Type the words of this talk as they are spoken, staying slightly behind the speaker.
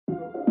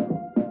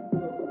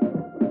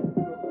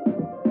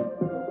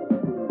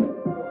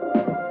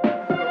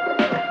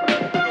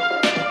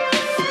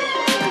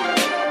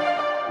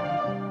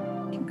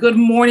Good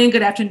morning,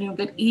 good afternoon,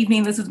 good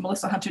evening. This is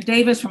Melissa Hunter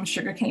Davis from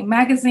Sugarcane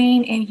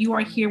Magazine, and you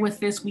are here with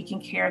This Week in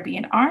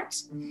Caribbean Art.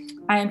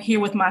 I am here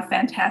with my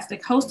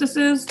fantastic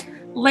hostesses.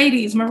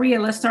 Ladies,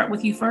 Maria, let's start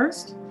with you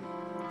first.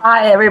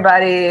 Hi,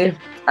 everybody.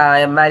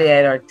 I am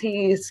Maria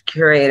Ortiz,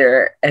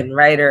 curator and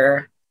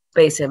writer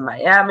based in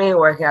Miami,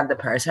 working at the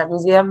Paris Art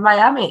Museum,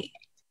 Miami.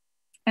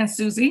 And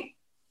Susie.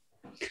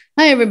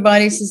 Hi,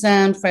 everybody.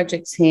 Suzanne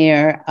Fredericks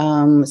here.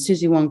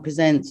 Susie Wong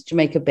Presents,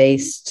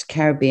 Jamaica-based,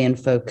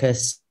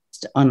 Caribbean-focused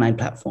online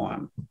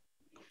platform.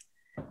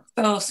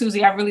 So,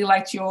 Susie, I really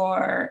liked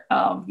your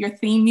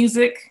theme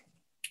music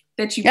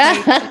that you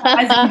played.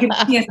 I didn't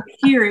get a chance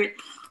to hear it.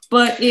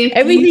 But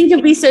everything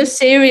can be so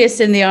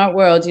serious in the art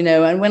world, you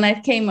know. And when I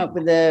came up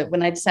with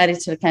when I decided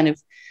to kind of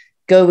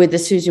go with the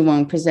Susie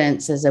Wong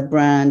Presents as a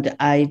brand,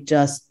 I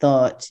just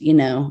thought, you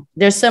know,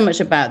 there's so much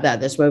about that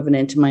that's woven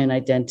into my own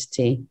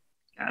identity.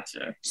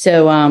 Gotcha.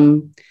 So,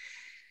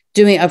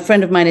 a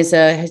friend of mine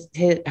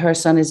her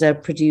son is a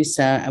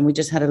producer, and we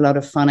just had a lot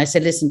of fun. I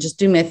said, listen, just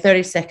do me a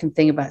 30-second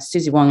thing about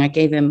Susie Wong. I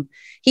gave him,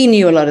 he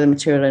knew a lot of the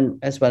material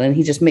as well, and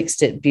he just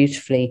mixed it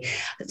beautifully.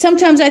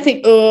 Sometimes I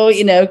think,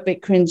 a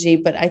bit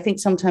cringy, but I think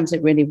sometimes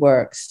it really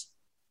works.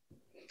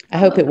 I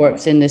hope it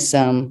works in this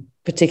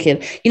particular,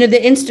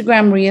 the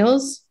Instagram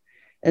Reels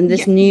and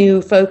this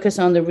new focus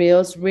on the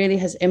Reels really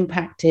has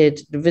impacted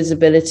the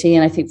visibility.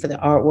 And I think for the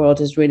art world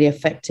is really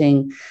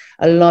affecting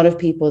a lot of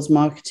people's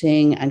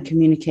marketing and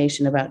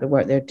communication about the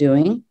work they're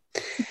doing.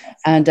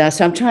 And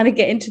so I'm trying to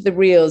get into the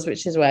Reels,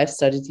 which is why I've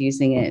started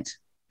using it.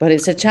 But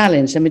it's a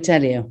challenge, let me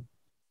tell you.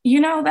 You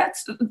know,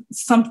 that's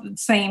something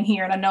same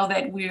here. And I know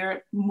that we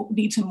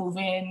need to move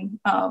in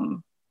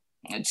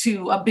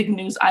to a big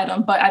news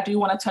item, but I do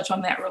want to touch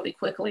on that really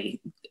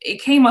quickly.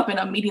 It came up in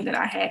a meeting that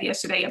I had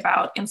yesterday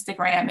about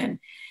Instagram and,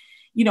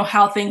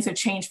 how things have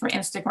changed for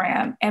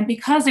Instagram. And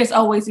because there's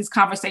always this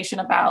conversation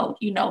about,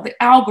 the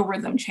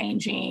algorithm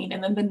changing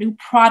and then the new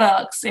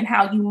products and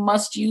how you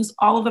must use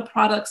all of the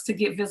products to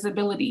get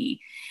visibility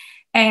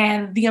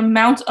and the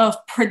amount of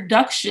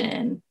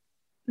production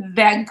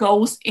that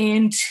goes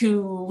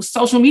into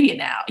social media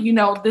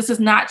now. This is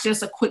not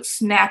just a quick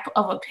snap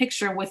of a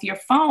picture with your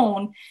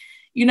phone.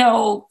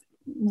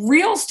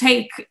 Reels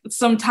take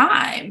some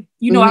time.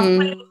 I've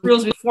played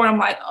Reels before and I'm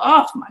like,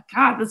 oh my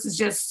God, this is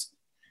just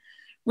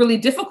really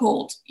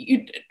difficult.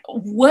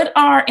 What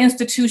are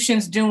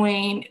institutions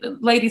doing?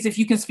 Ladies, if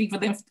you can speak for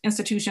the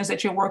institutions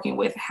that you're working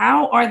with,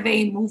 how are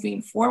they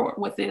moving forward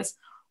with this?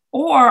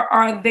 Or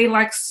are they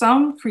like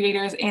some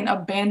creators and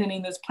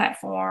abandoning this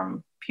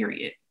platform,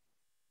 period?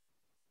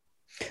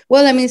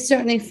 Well,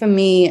 certainly for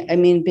me,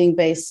 being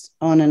based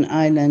on an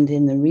island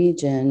in the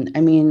region,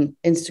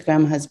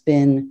 Instagram has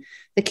been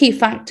the key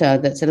factor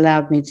that's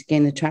allowed me to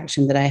gain the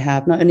traction that I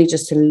have, not only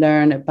just to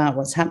learn about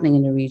what's happening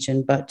in the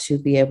region, but to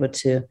be able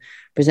to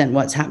present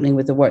what's happening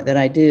with the work that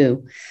I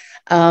do.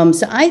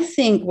 So I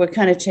think we're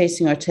kind of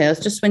chasing our tails.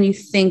 Just when you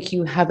think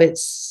you have it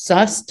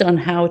sussed on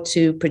how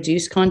to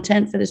produce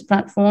content for this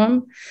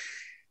platform,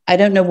 I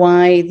don't know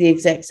why the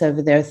execs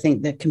over there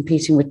think that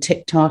competing with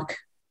TikTok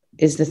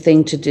is the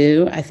thing to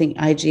do. I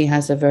think IG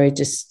has a very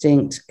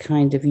distinct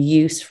kind of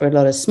use for a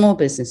lot of small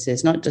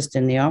businesses, not just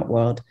in the art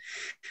world,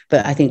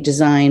 but I think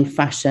design,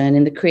 fashion,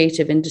 in the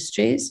creative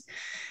industries,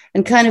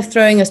 and kind of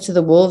throwing us to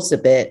the wolves a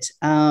bit.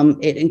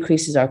 It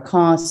increases our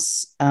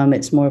costs.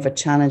 It's more of a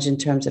challenge in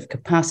terms of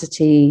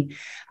capacity.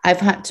 I've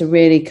had to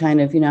really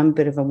kind of, I'm a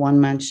bit of a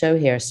one-man show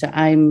here. So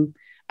I'm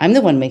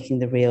the one making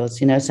the Reels,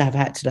 so I've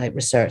had to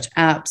research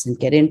apps and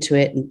get into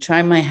it and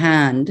try my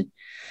hand.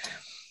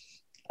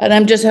 And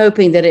I'm just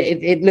hoping that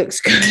it looks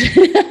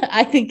good.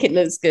 I think it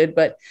looks good,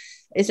 but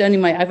I've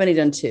only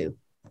done 2,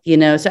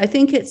 So I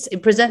think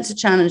it presents a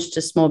challenge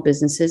to small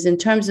businesses. In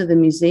terms of the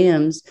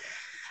museums,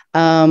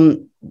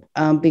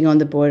 being on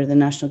the board of the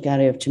National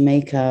Gallery of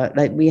Jamaica,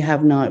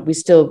 we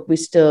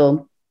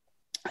still,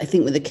 I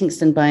think with the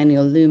Kingston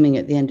Biennial looming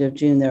at the end of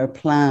June, there are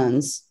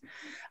plans,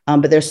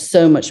 but there's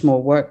so much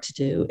more work to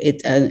do.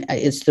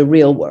 It's the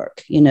real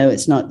work,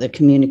 it's not the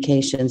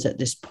communications at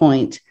this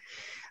point.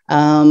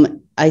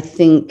 I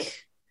think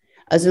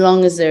as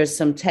long as there's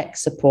some tech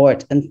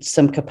support and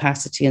some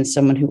capacity and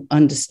someone who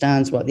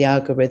understands what the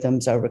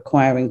algorithms are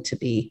requiring to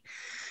be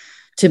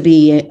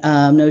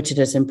noted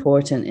as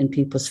important in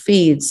people's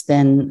feeds,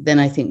 then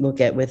I think we'll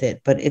get with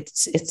it. But it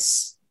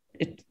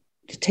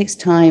takes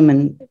time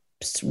and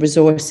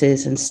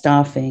resources and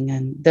staffing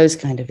and those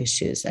kind of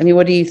issues.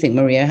 What do you think,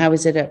 Maria? How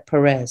is it at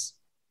Perez?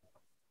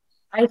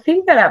 I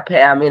think that at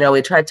PAM,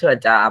 we try to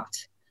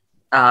adapt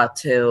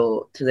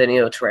to the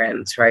new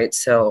trends, right?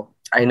 So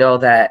I know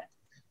that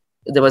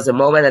there was a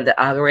moment that the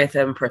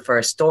algorithm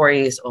prefers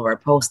stories over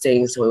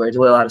postings. So we were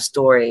doing a lot of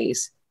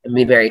stories and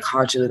be very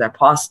conscious with our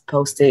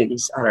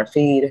postings on our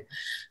feed.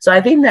 So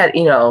I think that,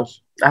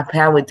 at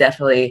PAM, we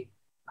definitely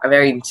are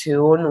very in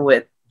tune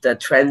with the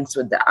trends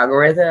with the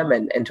algorithm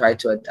and try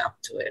to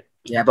adapt to it.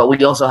 Yeah, but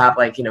we also have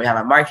we have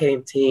a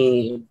marketing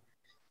team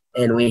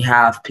and we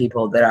have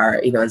people that are,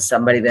 and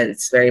somebody that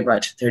it's very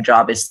much their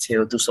job is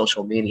to do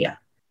social media.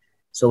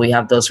 So we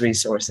have those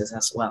resources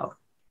as well,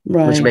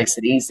 right, which makes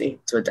it easy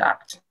to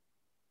adapt.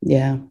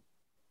 Yeah.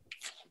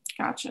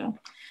 Gotcha.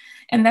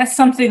 And that's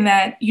something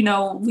that, you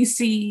know, we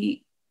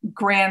see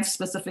grants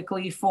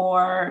specifically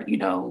for, you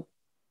know,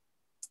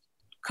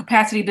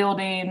 capacity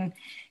building,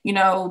 you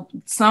know,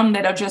 some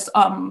that are just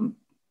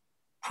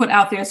put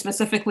out there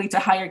specifically to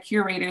hire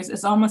curators.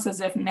 It's almost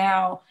as if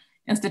now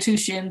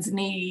institutions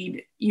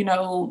need, you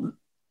know,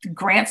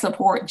 grant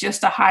support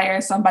just to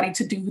hire somebody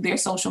to do their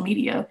social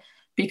media,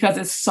 because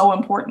it's so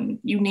important.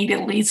 You need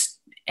at least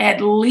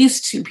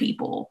 2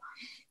 people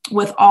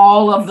with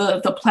all of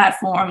the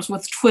platforms,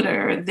 with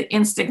Twitter, the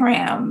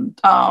Instagram.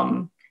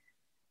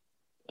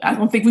 I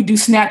don't think we do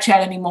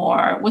Snapchat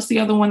anymore. What's the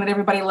other one that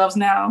everybody loves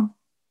now?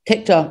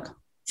 TikTok.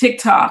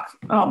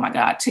 Oh my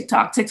God,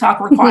 TikTok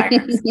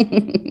requires.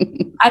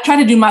 I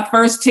tried to do my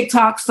first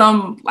TikTok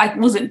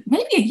was it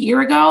maybe a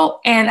year ago?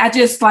 And I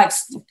just like,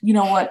 you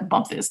know what,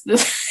 bump this.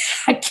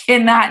 I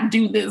cannot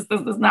do this.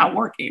 This is not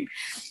working.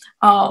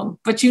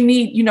 But you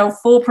need, you know,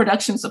 full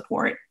production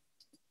support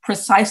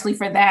precisely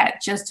for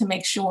that, just to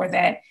make sure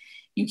that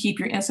you keep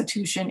your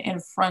institution in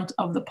front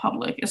of the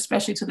public,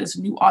 especially to this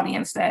new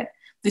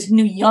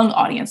young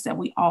audience that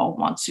we all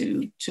want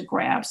to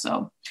grab.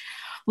 So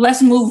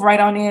let's move right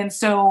on in.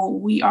 So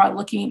we are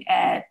looking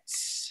at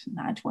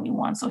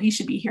 9:21. So he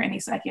should be here any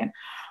second.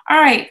 All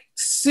right,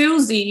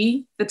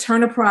 Susie, the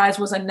Turner Prize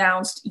was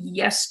announced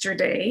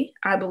yesterday,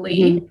 I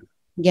believe. Mm-hmm.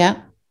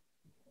 Yeah.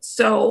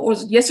 So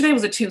yesterday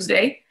was a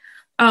Tuesday.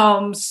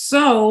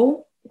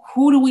 So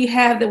who do we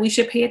have that we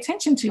should pay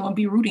attention to and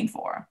be rooting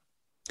for?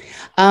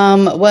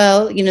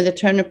 Well, you know, the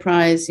Turner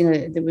Prize, you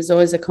know, there was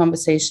always a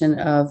conversation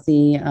of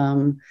the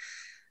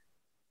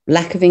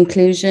lack of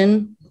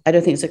inclusion. I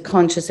don't think it's a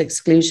conscious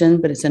exclusion,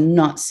 but it's a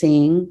not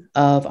seeing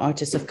of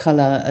artists of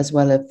color as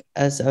well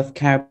as of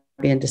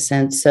Caribbean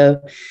descent.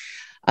 So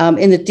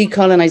in the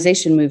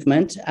decolonization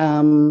movement,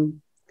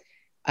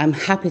 I'm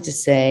happy to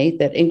say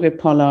that Ingrid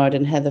Pollard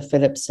and Heather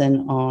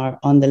Phillipson are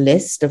on the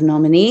list of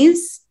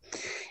nominees.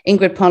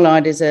 Ingrid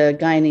Pollard is a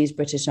Guyanese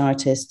British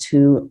artist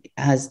who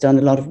has done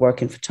a lot of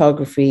work in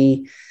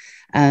photography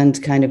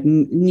and kind of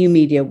new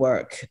media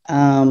work,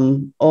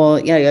 or,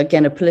 you know,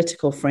 again, a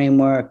political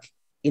framework,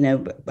 you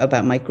know,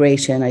 about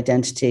migration,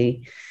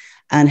 identity.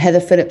 And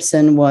Heather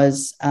Phillipson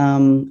was,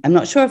 I'm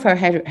not sure of her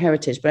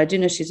heritage, but I do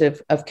know she's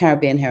of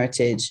Caribbean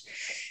heritage.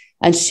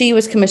 And she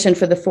was commissioned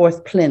for the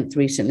 4th Plinth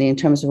recently in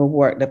terms of a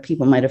work that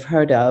people might have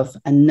heard of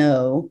and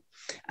know.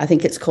 I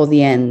think it's called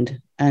The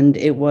End. And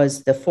it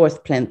was the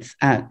 4th Plinth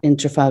in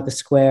Trafalgar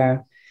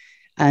Square.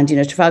 And, you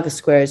know, Trafalgar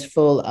Square is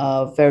full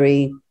of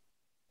very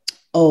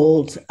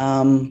old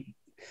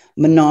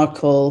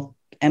monarchical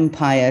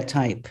empire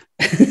type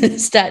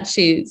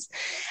statues.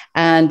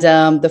 And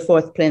the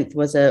 4th Plinth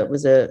was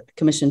a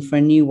commission for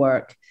a new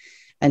work.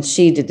 And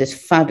she did this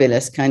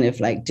fabulous kind of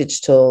like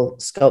digital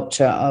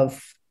sculpture of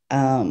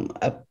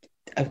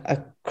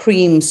a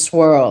cream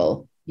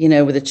swirl, you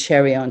know, with a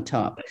cherry on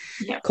top,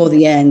 called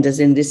The End, as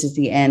in this is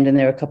the end. And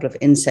there are a couple of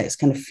insects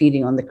kind of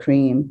feeding on the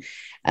cream.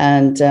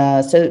 And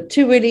so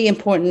 2 really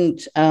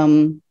important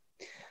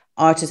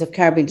artists of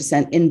Caribbean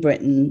descent in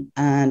Britain.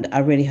 And I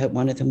really hope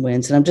one of them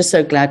wins. And I'm just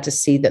so glad to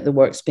see that the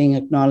work's being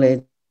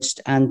acknowledged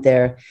and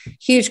their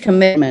huge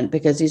commitment,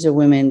 because these are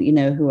women, you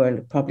know, who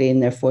are probably in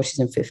their 40s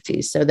and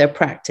 50s. So their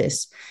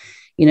practice,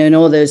 you know, in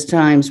all those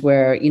times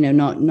where, you know,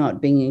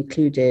 not being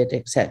included,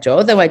 etc.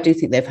 Although I do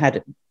think they've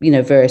had, you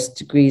know, various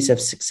degrees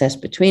of success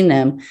between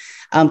them,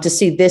 to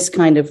see this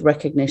kind of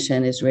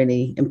recognition is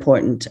really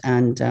important.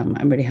 And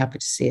I'm really happy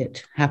to see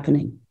it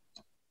happening.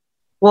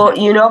 Well,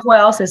 you know who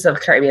else is of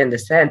Caribbean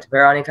descent?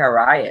 Veronica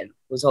Ryan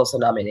was also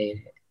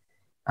nominated.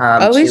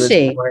 Is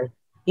she?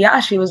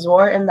 Yeah, she was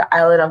born in the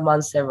island of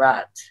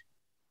Montserrat.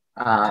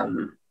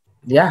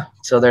 Yeah,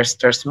 so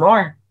there's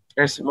more.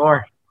 There's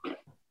more.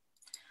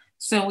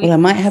 So I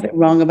might have it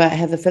wrong about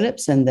Heather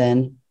Phillipson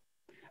then.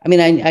 I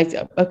mean, I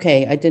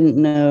didn't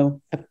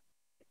know,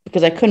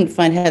 because I couldn't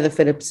find Heather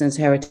Phillipson's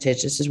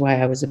heritage. This is why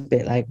I was a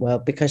bit like, well,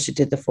 because she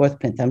did the 4th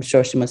Plinth, I'm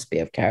sure she must be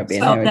of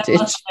Caribbean heritage. That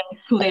must have been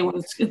who they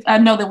was. I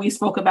know that we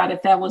spoke about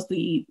it. That was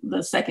the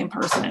second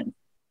person.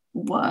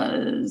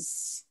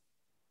 Was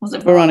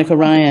it Veronica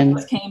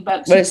Ryan? Came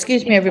back. Well,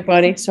 excuse me,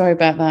 everybody. Sorry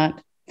about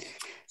that.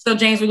 So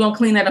James, we're gonna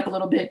clean that up a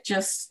little bit.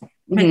 Just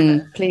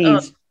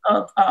please.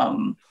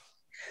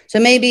 So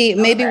maybe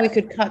we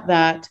could cut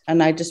that,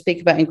 and I just speak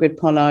about Ingrid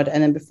Pollard,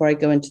 and then before I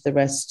go into the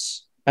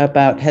rest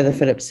about Heather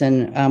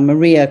Phillipson,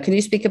 Maria, can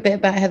you speak a bit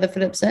about Heather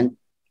Phillipson?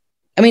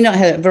 I mean, not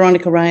Heather,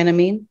 Veronica Ryan. I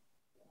mean,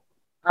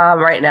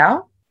 right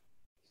now.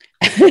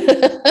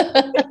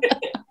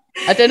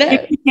 I don't know.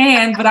 If you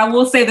can, but I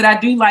will say that I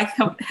do like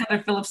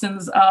Heather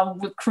Phillipson's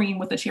whipped cream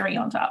with a cherry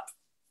on top.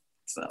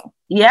 So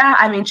yeah,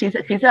 I mean,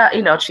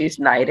 she's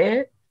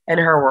knighted. And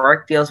her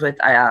work deals with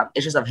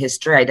issues of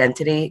history,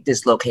 identity,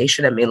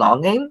 dislocation, and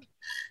belonging.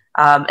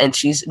 And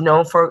she's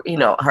known for, you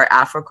know, her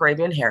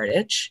Afro-Caribbean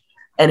heritage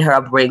and her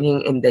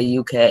upbringing in the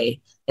UK.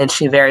 And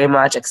she very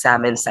much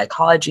examines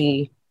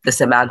psychology, the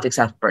semantics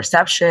of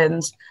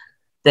perceptions,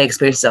 the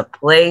experience of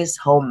place,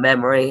 home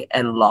memory,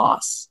 and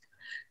loss.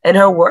 And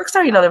her works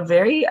are, you know, they're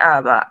very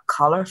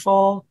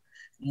colorful.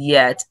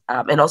 yet.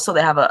 And also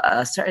they have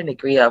a certain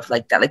degree of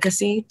like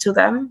delicacy to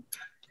them.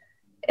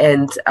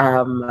 And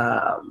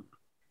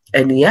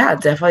yeah,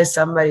 definitely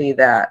somebody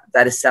that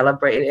is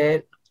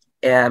celebrated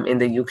in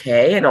the UK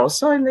and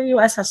also in the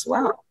US as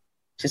well.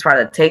 She's part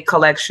of the Tate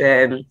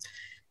collection.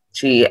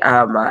 She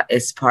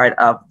is part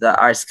of the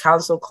Arts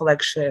Council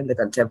collection, the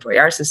Contemporary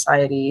Art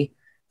Society,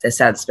 the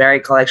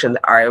Sainsbury collection,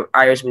 the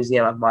Irish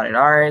Museum of Modern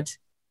Art.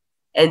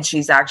 And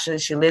she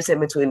lives in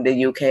between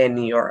the UK and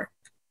New York.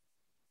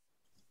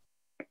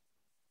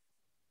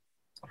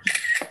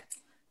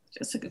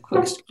 Just took a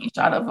quick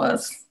screenshot of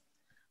us.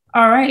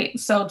 All right,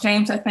 so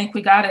James, I think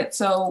we got it.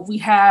 So we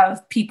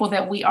have people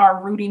that we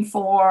are rooting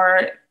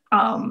for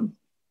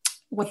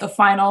with the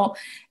final.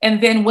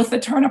 And then with the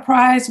Turner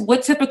Prize,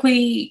 what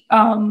typically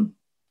can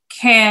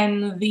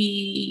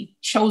the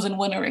chosen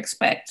winner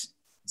expect,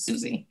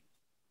 Susie?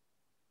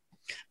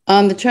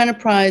 The Turner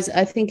Prize,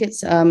 I think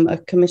it's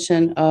a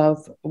commission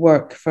of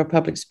work for a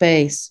public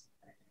space.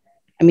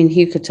 I mean,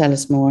 Hugh could tell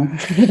us more.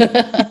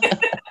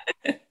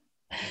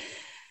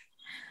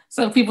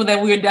 So people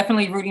that we're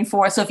definitely rooting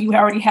for. So if you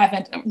already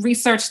haven't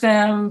researched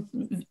them,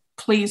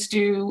 please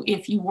do.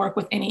 If you work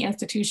with any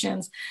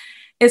institutions,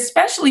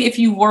 especially if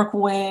you work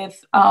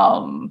with,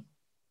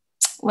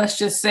 let's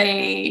just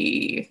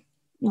say,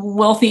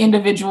 wealthy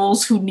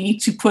individuals who need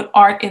to put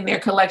art in their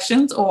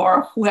collections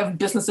or who have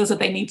businesses that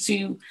they need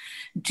to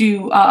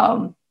do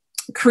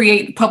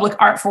create public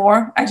art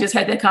for. I just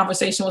had that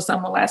conversation with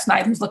someone last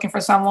night who's looking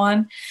for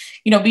someone.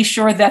 Be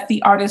sure that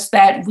the artists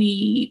that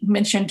we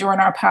mentioned during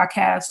our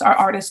podcast are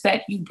artists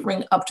that you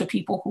bring up to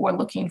people who are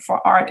looking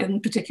for art,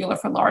 in particular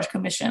for large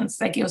commissions.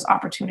 That gives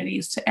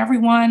opportunities to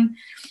everyone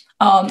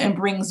and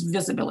brings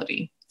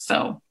visibility.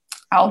 So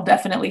I'll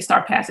definitely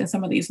start passing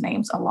some of these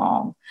names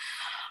along.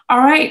 All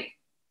right,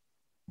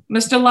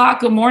 Mr.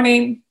 Locke, good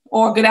morning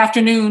or good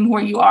afternoon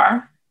where you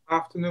are.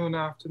 Afternoon.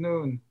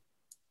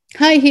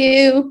 Hi,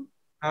 Hugh.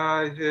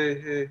 Hi,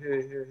 hey.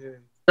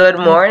 Good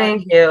morning,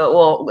 Hugh.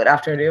 Well, good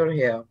afternoon,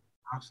 Hugh.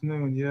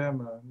 Afternoon, yeah,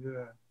 man,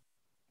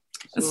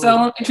 yeah. So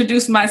I'll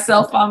introduce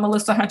myself. I'm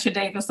Melissa Hunter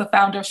Davis, the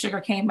founder of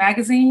Sugarcane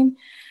Magazine.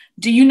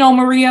 Do you know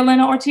Maria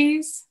Elena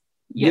Ortiz?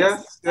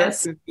 Yes,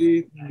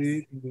 indeed.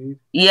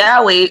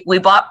 Yeah, we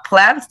bought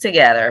plants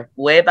together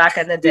way back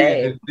in the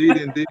day.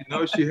 Indeed.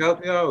 No, she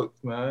helped me out,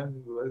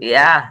 man.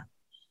 Yeah,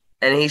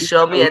 and he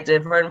showed me a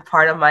different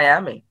part of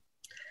Miami.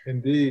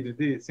 Indeed.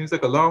 It seems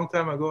like a long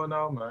time ago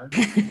now, man.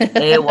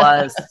 It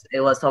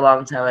was a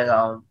long time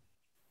ago.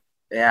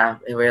 Yeah,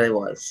 it really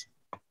was.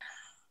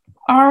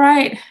 All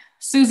right,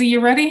 Susie,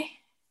 you ready?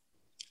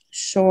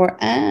 Sure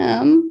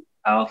am.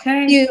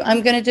 Okay.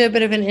 I'm going to do a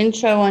bit of an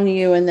intro on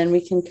you, and then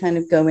we can kind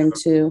of go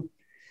into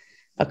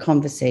a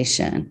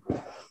conversation.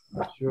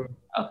 Sure.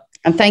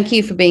 And thank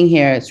you for being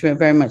here. It's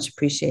very much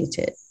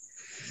appreciated.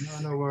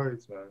 No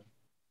worries, man.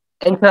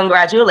 And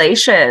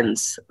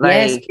congratulations.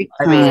 Yes,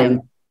 I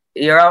mean,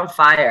 you're on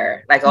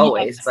fire, like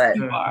always, yes,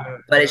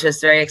 but it's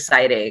just very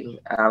exciting.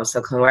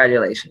 So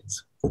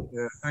congratulations.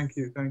 Yeah, thank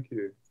you.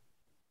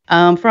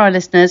 For our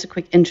listeners, a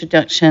quick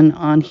introduction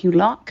on Hugh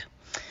Locke,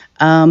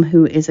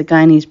 who is a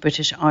Guyanese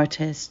British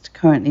artist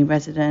currently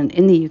resident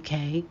in the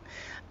UK,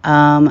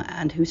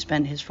 and who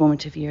spent his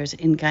formative years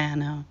in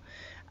Guyana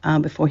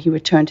before he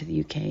returned to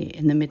the UK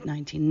in the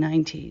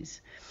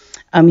mid-1990s.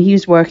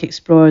 Hugh's work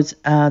explores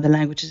the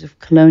languages of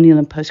colonial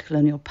and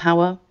post-colonial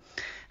power,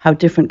 how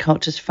different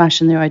cultures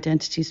fashion their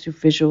identities through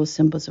visual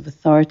symbols of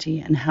authority,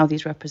 and how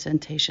these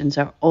representations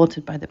are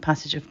altered by the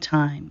passage of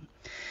time.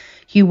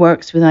 Hugh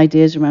works with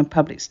ideas around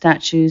public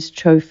statues,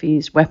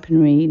 trophies,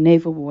 weaponry,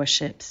 naval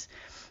warships,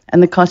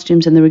 and the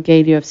costumes and the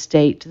regalia of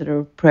state that are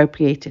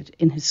appropriated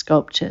in his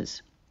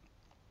sculptures,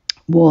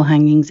 wall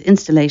hangings,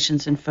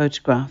 installations, and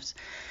photographs,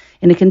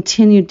 in a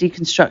continued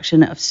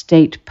deconstruction of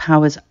state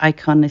power's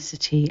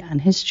iconicity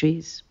and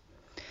histories.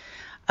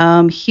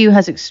 Hugh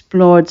has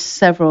explored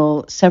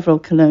several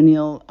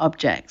colonial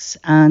objects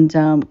and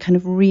kind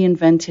of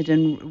reinvented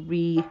and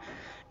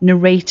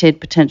re-narrated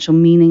potential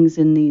meanings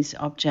in these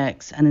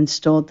objects and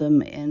installed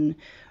them in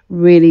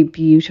really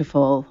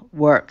beautiful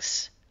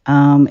works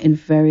in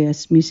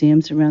various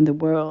museums around the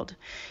world.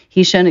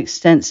 He's shown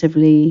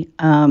extensively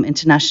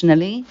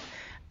internationally.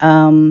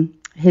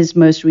 His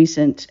most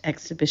recent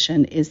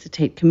exhibition is the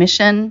Tate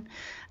Commission.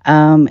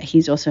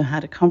 He's also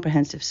had a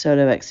comprehensive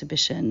solo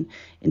exhibition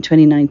in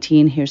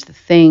 2019, Here's the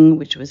Thing,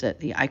 which was at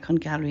the Icon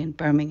Gallery in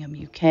Birmingham,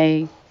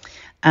 UK,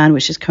 and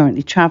which is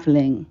currently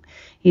traveling.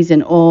 He's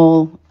in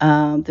all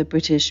the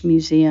British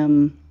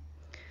Museum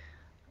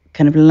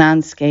kind of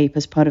landscape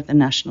as part of the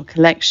National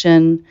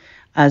Collection,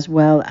 as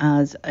well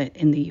as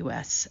in the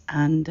US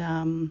and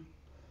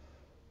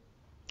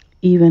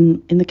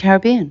even in the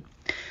Caribbean.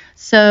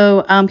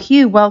 So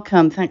Hugh,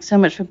 welcome. Thanks so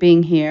much for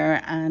being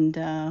here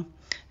and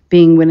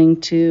being willing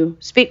to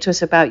speak to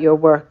us about your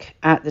work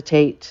at the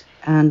Tate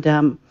and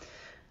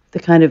the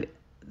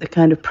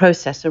kind of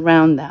process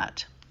around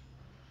that.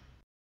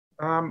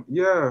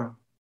 Yeah.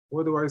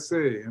 What do I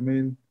say? I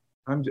mean,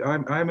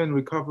 I'm in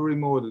recovery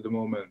mode at the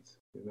moment.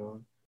 You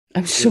know,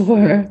 I'm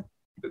sure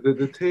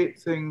the Tate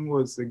thing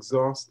was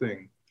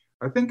exhausting.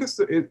 I think it's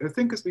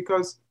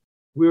because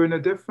we're in a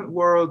different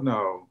world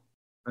now,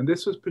 and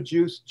this was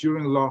produced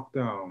during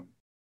lockdown.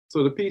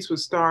 So the piece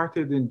was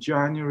started in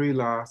January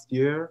last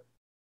year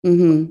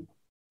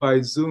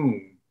by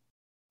Zoom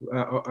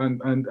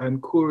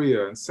and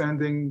courier, and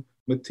sending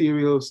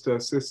materials to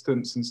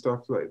assistants and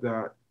stuff like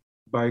that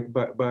by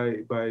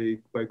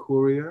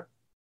courier,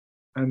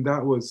 and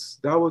that was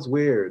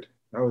weird.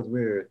 That was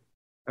weird.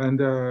 And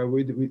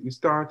we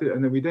started,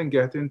 and then we didn't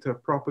get into a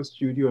proper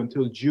studio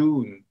until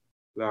June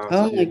last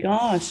year. Oh my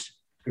gosh!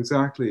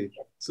 Exactly.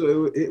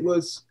 So it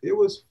was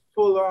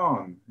full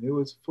on. It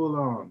was full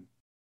on.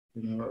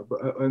 You know,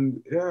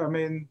 and yeah, I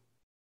mean,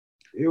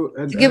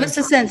 to give us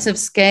a sense of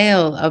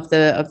scale of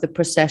the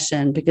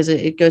procession, because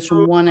it goes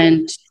from one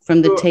end,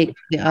 from the tape to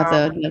the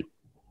other.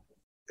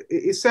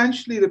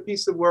 Essentially, the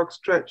piece of work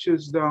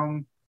stretches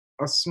down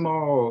a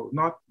small,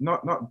 not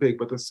big,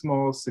 but a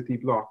small city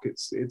block.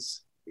 It's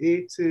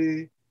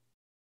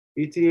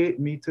 88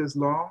 meters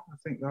long. I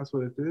think that's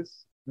what it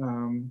is.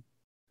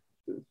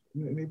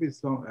 Maybe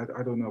it's long.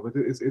 I don't know, but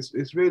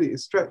it's really, it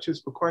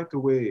stretches for quite a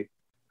way,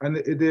 and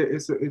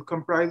it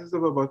comprises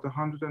of about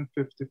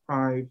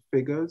 155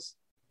 figures.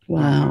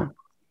 Wow.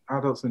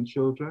 Adults and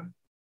children,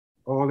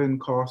 all in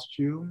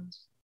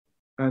costumes,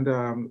 and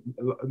a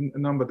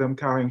number of them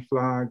carrying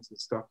flags and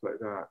stuff like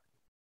that.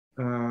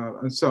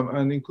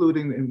 And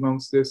including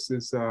amongst this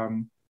is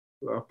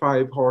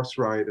 5 horse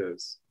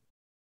riders.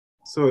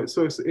 So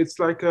it's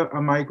like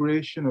a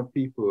migration of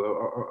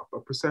people,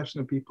 a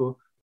procession of people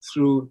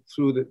through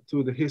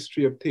the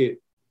history of Tate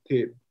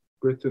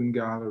Britain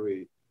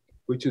Gallery,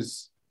 which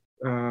is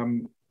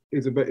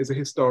a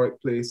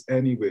historic place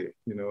anyway,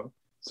 you know.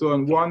 So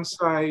on one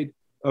side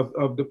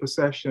of the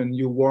procession,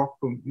 you walk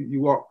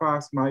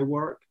past my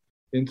work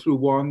in through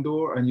one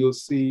door, and you'll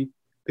see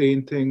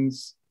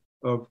paintings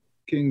of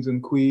kings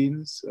and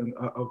queens and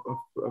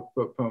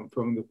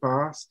from the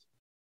past,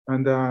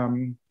 and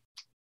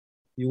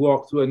you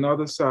walk through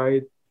another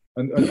side,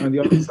 and on the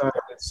other side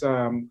it's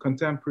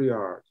contemporary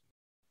art.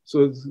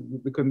 So it's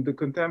the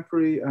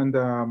contemporary and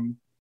the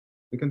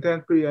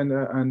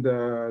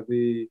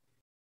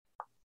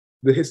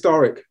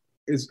historic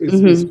is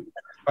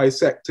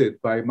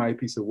bisected by my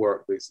piece of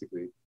work,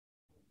 basically.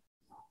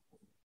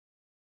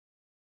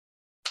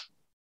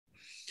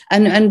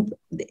 And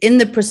in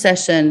the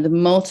procession, the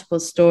multiple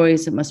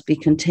stories that must be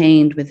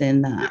contained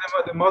within that. Yeah,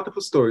 the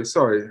multiple stories.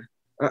 Sorry,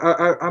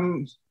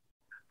 I'm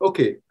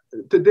okay.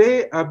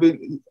 Today I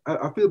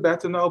feel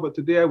better now, but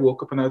today I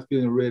woke up and I was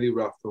feeling really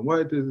rough. And what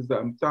it is that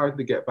I'm starting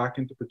to get back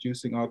into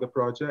producing other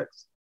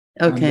projects.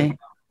 Okay.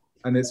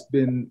 And it's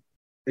been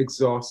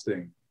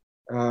exhausting.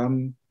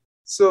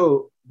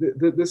 So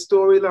the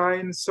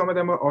storylines, some of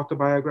them are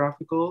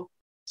autobiographical,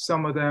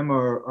 some of them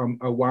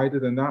are wider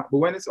than that. But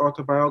when it's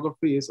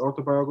autobiography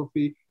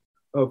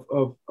of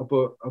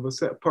a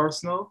set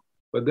personal,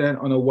 but then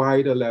on a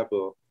wider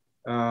level.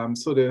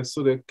 So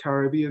the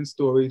Caribbean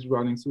stories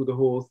running through the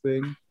whole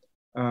thing,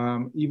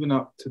 even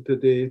up to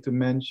today, to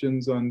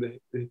mentions on the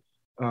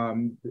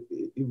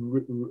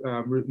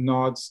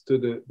nods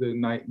to the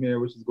nightmare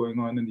which is going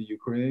on in the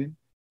Ukraine.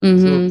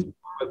 So,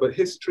 but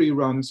history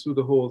runs through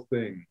the whole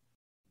thing.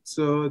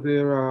 So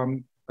there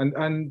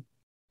and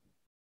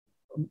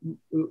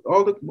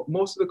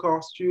most of the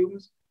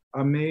costumes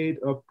are made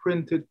of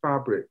printed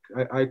fabric.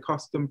 I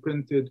custom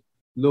printed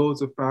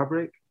loads of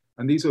fabric,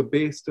 and these are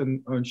based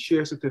on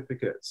share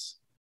certificates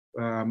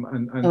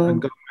and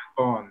government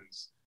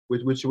bonds,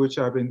 which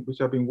I've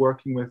been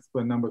working with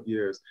for a number of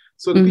years.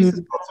 So the piece is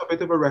also a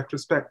bit of a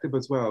retrospective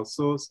as well.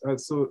 So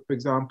for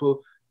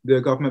example, the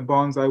government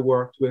bonds I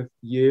worked with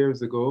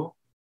years ago,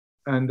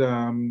 and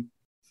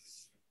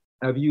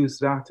I've used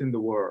that in the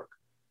work.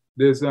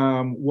 There's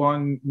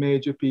one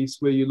major piece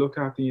where you look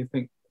at it and you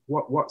think,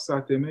 what's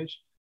that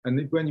image?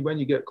 And when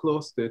you get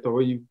close to it,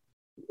 or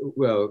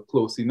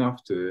close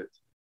enough to it,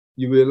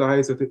 you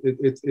realize that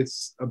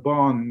it's a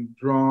bond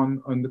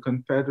drawn on the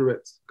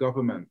Confederate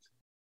government,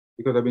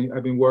 because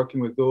I've been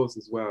working with those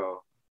as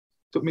well.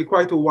 It took me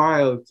quite a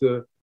while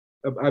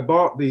I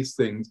bought these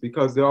things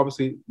because they're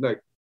obviously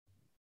like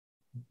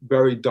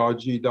very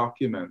dodgy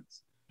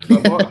documents.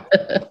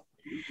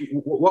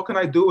 What can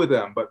I do with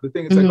them? But the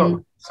thing is, I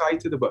got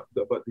excited about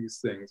these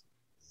things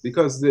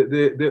because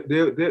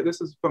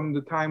this is from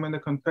the time when the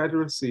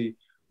Confederacy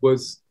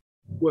was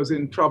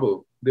in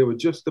trouble. They were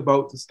just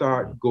about to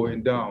start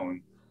going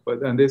down,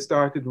 and they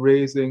started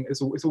raising.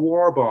 It's a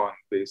war bond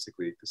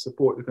basically to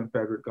support the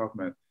Confederate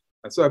government.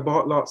 And so I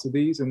bought lots of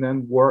these and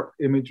then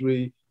worked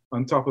imagery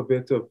on top of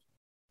it of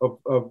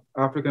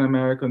African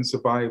American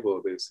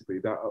survival basically.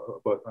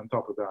 But on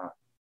top of that.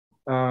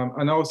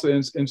 And also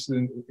interested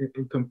in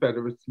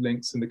Confederate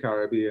links in the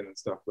Caribbean and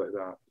stuff like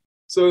that.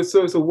 So it's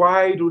a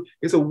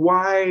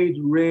wide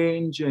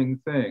ranging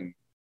thing,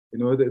 you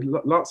know.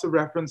 Lots of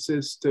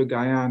references to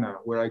Guyana,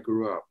 where I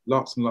grew up.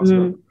 Lots and lots of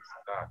references to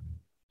that.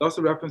 Lots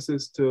of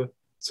references to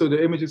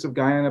the images of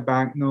Guyana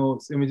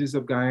banknotes, images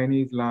of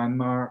Guyanese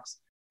landmarks.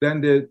 Then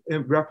the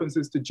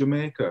references to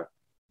Jamaica.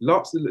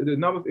 The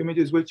number of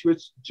images which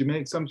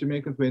some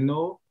Jamaicans may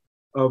know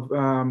of.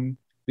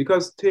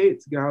 because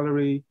Tate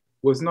Gallery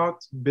was not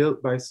built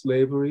by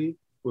slavery,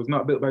 was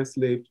not built by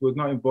slaves, was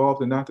not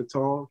involved in that at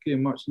all,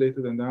 came much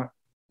later than that.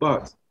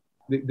 But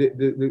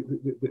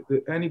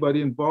anybody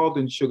involved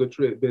in sugar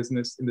trade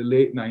business in the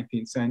late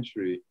 19th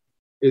century,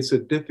 it's a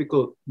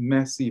difficult,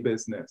 messy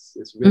business.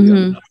 It's really a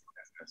messy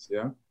business,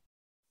 yeah?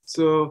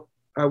 So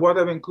what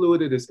I've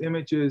included is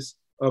images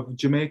of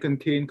Jamaican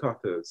cane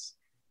cutters.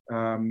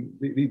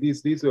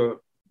 These are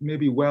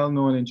maybe well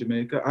known in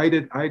Jamaica. I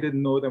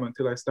didn't know them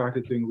until I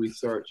started doing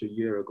research a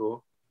year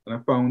ago, and I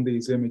found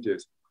these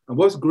images. And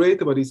what's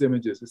great about these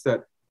images is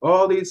that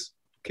all these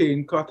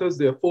cane cutters,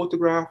 they're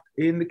photographed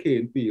in the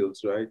cane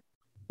fields, right?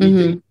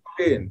 Eating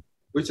cane,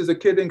 which is a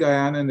kid in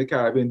Guyana in the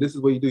Caribbean. This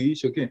is what you do, you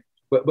eat your cane.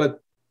 But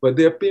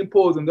they're being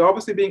posed, and they're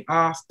obviously being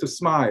asked to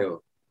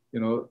smile, you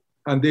know,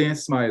 and they ain't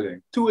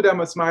smiling. Two of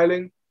them are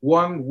smiling.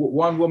 One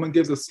woman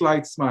gives a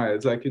slight smile.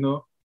 It's like, you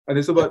know, and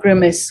it's about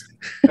grimace.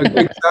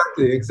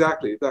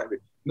 exactly.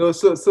 No,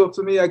 so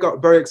to me, I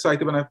got very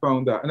excited when I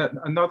found that. And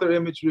another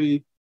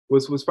imagery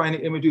was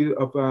finding imagery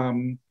of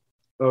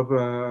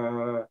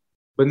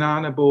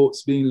banana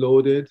boats being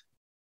loaded.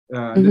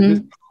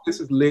 This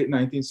is late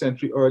 19th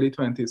century, early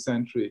 20th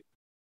century,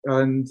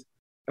 and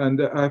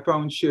I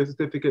found share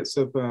certificates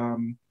of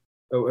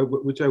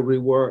which I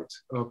reworked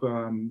of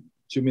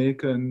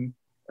Jamaican.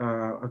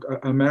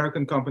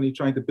 American company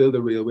trying to build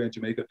a railway in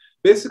Jamaica.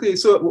 Basically,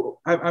 so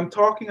I'm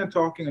talking,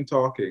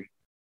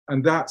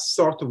 and that's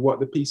sort of what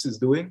the piece is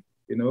doing,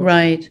 you know?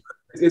 Right.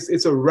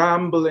 It's a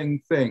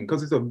rambling thing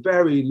because it's a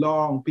very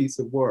long piece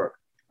of work,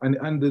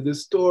 and the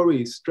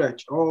stories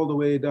stretch all the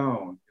way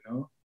down, you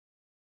know?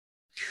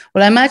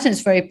 Well, I imagine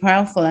it's very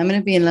powerful. I'm going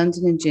to be in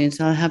London in June,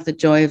 so I'll have the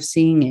joy of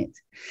seeing it.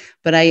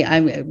 But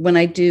I when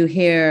I do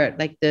hear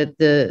like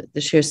the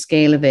sheer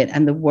scale of it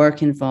and the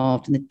work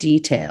involved and the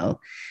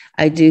detail,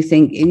 I do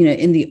think, you know,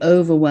 in the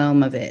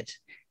overwhelm of it,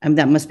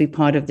 that must be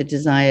part of the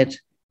desired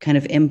kind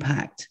of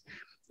impact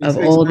of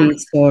all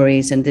these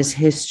stories and this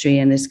history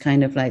and this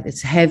kind of like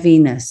this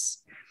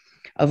heaviness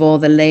of all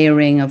the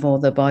layering of all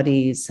the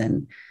bodies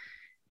and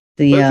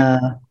the.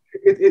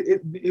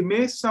 It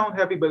may sound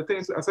heavy, but the thing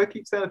is, as I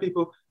keep telling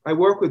people, I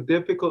work with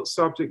difficult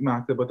subject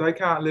matter, but I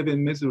can't live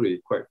in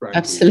misery, quite frankly.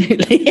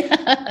 Absolutely,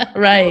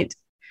 right.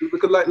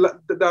 Because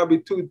that'd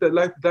be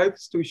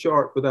life's too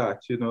short for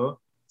that, you know.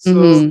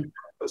 So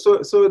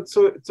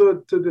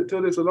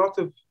there's a lot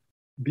of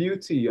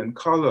beauty and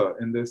color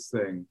in this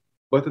thing,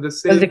 but at the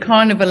same, the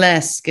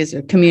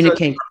carnivalesque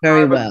communicates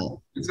very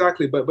well.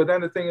 Exactly, but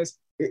then the thing is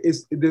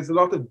there's a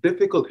lot of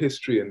difficult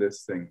history in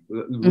this thing,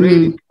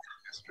 really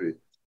history,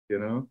 you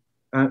know,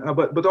 and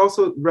but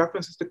also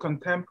references to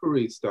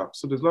contemporary stuff.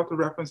 So there's a lot of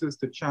references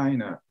to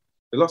China.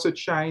 There's lots of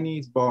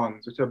Chinese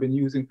bonds which I've been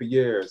using for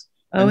years.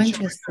 Oh,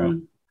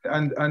 interesting.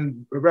 And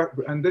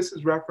this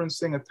is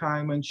referencing a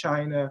time when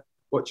China,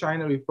 what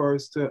China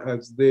refers to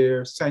as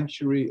their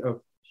century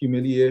of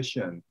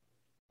humiliation,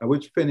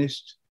 which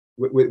finished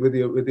with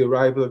the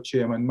arrival of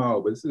Chairman Mao.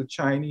 But this is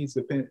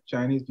the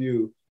Chinese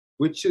view,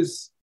 which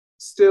is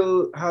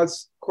still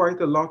has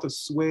quite a lot of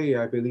sway,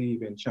 I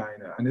believe, in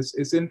China, and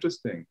it's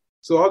interesting.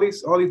 So all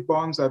these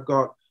bonds I've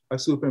got are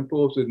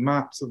superimposed with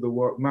maps of the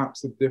world,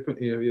 maps of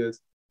different areas,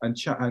 and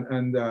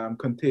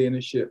container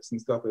ships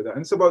and stuff like that.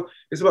 And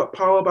it's about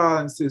power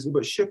balances,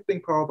 about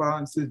shifting power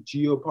balances,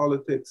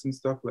 geopolitics and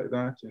stuff like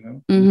that, you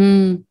know.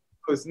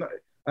 So it's not,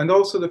 and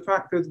also the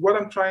fact that what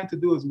I'm trying to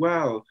do as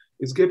well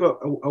is give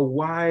a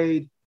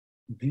wide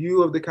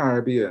view of the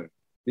Caribbean,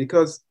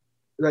 because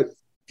like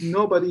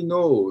nobody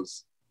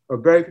knows, or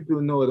very few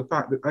people know, the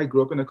fact that I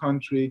grew up in a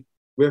country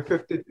where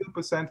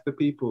 52% of the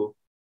people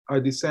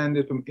are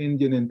descended from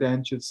Indian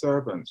indentured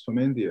servants from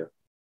India.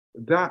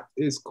 That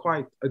is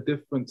quite a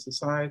different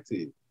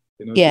society,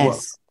 you know,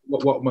 yes.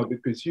 what might be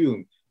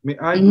presumed. I mean,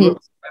 I grew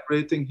up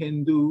celebrating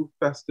Hindu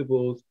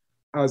festivals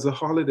as a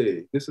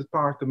holiday. This is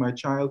part of my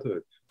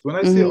childhood. So when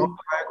I say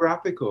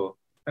autobiographical,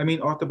 I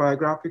mean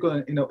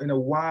autobiographical in a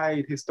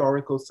wide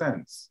historical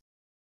sense.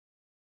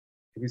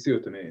 If you see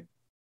what I mean.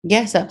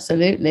 Yes,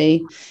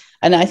 absolutely.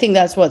 And I think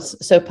that's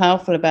what's so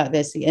powerful about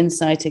this, the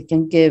insight it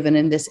can give. And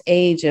in this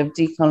age of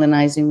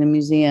decolonizing the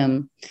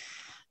museum,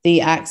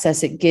 the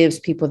access it gives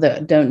people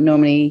that don't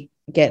normally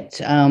get,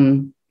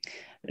 can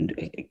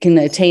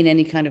attain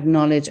any kind of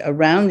knowledge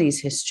around these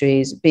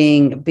histories,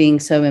 being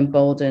so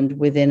emboldened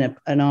within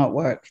an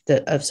artwork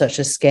of such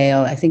a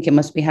scale. I think it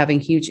must be having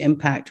huge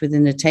impact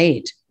within the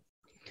Tate.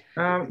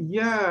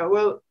 Yeah,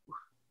 well,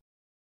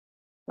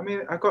 I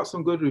mean, I got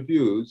some good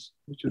reviews,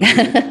 which is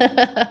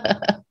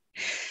I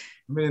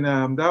mean,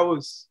 that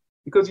was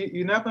because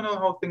you never know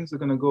how things are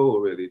going to go,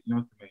 really. You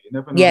know what I mean? You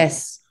never know.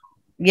 Yes.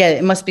 Yeah,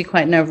 it must be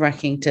quite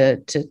nerve-wracking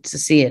to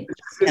see it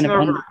kind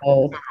of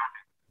unfold.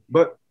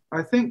 But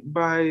I think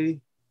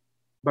by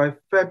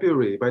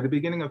February, by the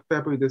beginning of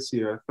February this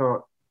year, I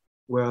thought,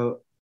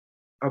 well,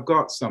 I've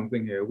got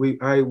something here. We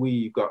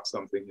got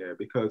something here,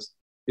 because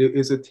it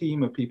is a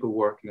team of people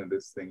working on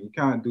this thing. You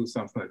can't do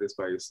something like this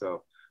by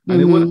yourself.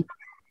 And it wouldn't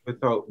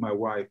without my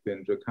wife,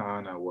 Indra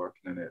Khanna,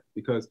 working on it.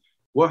 Because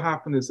what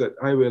happened is that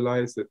I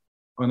realized that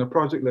on a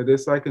project like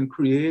this, I can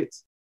create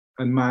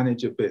and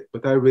manage a bit,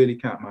 but I really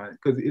can't manage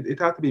because it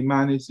had to be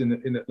managed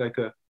in like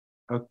a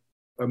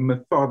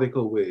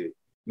methodical way.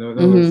 In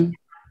other words,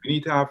 we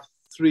need to have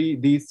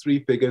these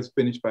three figures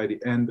finished by the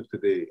end of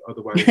today,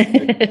 otherwise,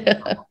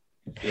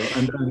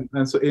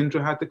 and so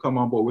Indra had to come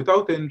on board.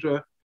 Without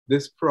Indra,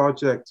 this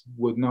project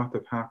would not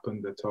have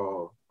happened at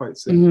all, quite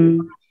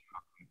simply,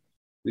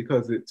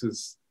 because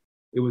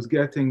it was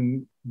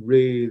getting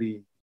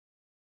really,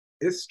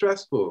 it's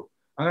stressful.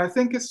 And I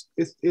think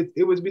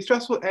it would be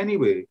stressful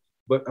anyway.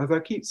 But as I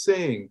keep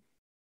saying,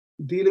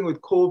 dealing with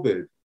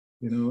COVID,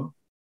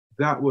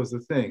 that was the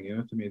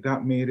thing, to me,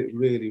 that made it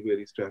really,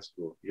 really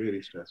stressful,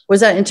 really stressful. Was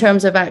that in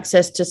terms of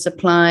access to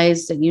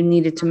supplies that you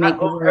needed to make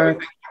it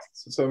work?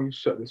 So let me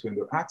shut this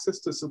window. Access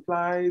to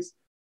supplies,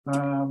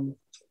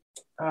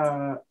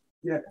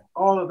 yeah,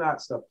 all of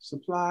that stuff,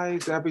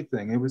 supplies,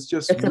 everything. It was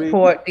just the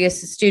support, really, the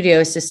studio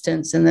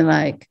assistants and the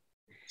like.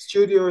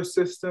 Studio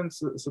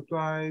assistants,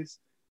 supplies,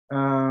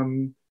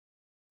 then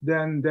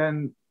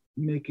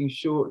making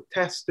sure,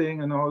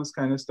 testing and all this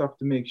kind of stuff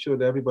to make sure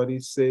that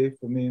everybody's safe.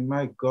 I mean,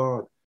 my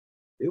God,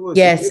 it was.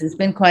 Yes, it's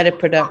been quite a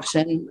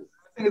production.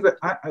 I think it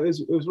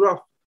was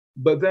rough,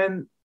 but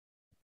then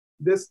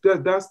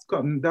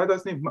that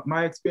doesn't even,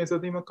 my experience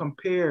doesn't even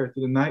compare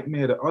to the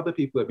nightmare that other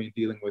people have been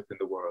dealing with in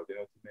the world. You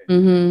know what I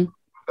mean?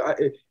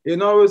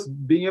 In ours,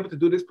 being able to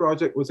do this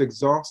project was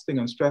exhausting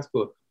and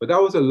stressful, but that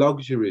was a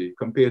luxury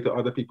compared to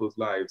other people's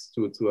lives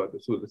through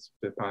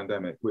the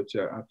pandemic. Which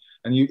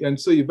and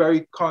so you're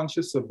very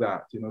conscious of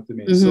that. You know what I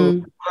mean? So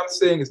what I'm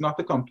saying is not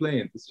a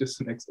complaint; it's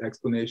just an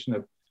explanation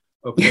of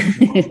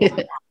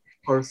a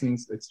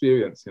person's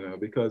experience.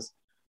 Because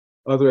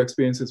other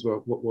experiences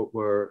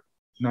were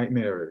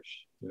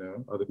nightmarish.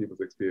 Other people's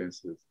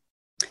experiences.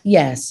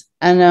 Yes,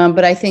 and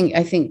but I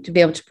think to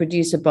be able to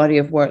produce a body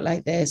of work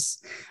like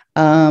this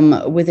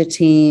with a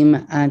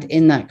team and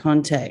in that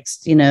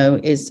context,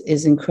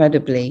 is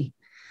incredibly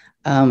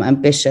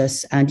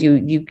ambitious, and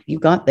you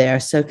got there.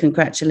 So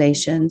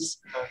congratulations.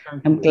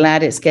 I'm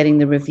glad it's getting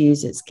the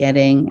reviews it's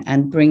getting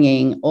and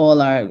bringing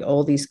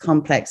all these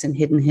complex and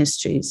hidden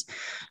histories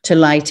to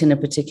light in a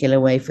particular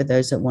way for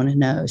those that want to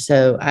know.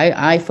 So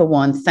I for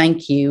one,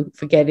 thank you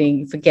for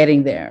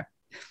getting there.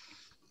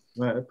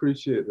 I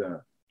appreciate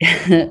that.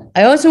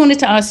 I also wanted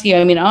to ask you,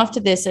 after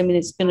this,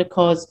 it's going to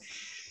cause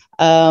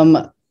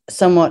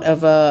somewhat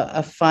of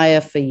a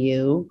fire for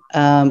you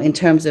in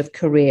terms of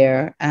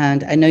career.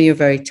 And I know you're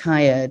very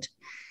tired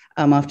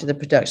after the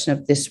production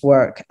of this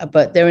work,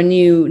 but there are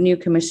new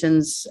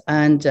commissions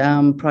and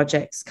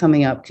projects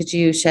coming up. Could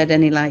you shed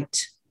any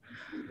light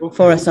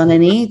for us on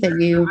any that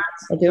you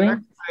are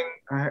doing?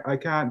 I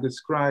can't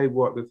describe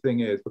what the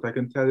thing is, but I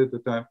can tell you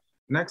that the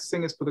next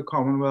thing is for the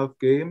Commonwealth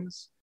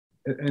Games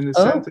in the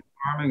centre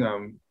of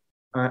Birmingham.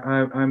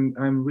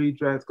 I'm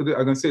redressed. I'm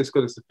going to say it's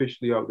because it's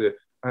officially out there.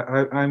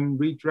 I'm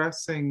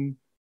redressing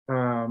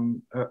a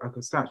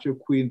statue of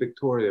Queen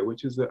Victoria,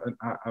 which is an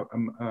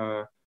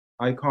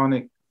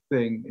iconic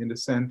thing in the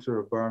center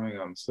of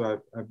Birmingham. So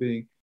I've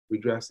been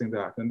redressing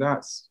that, and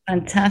that's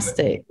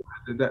fantastic.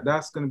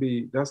 That's going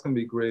to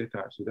be great.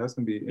 Actually, that's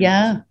going to be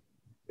yeah.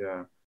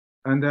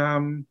 And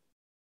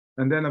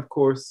then of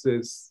course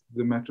there's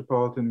the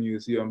Metropolitan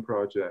Museum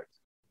project.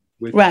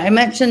 Right, I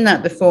mentioned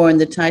that before in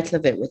the title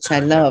of it, which I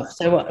love.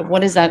 So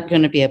what is that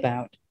going to be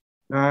about?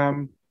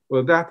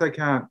 Well, that I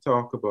can't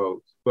talk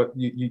about, but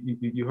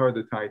you heard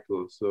the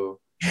title, so.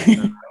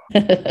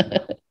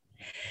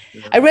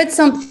 I read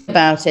something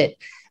about it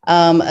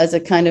as a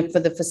kind of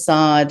for the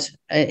facade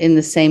in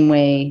the same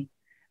way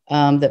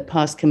that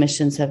past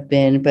commissions have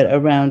been, but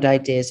around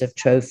ideas of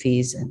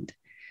trophies and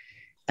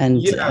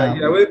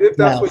if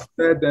that's what you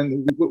said,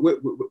 then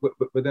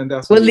but then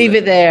that's we'll leave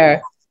it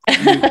there.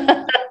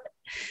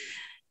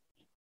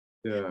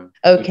 Yeah.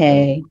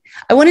 Okay.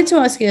 I wanted to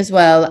ask you as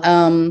well,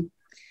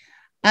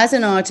 as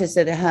an artist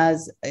that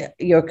has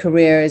your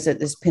career is at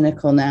this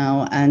pinnacle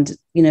now, and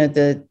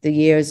the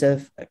years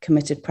of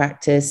committed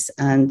practice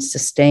and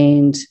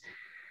sustained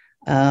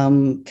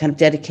kind of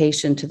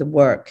dedication to the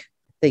work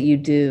that you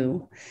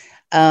do.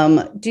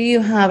 Do you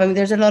have,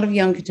 there's a lot of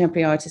young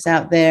contemporary artists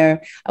out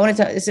there.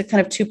 It's a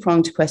kind of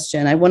two-pronged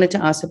question. I wanted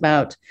to ask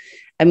about,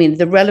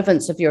 the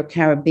relevance of your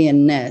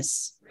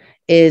Caribbean-ness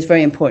is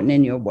very important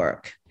in your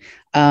work.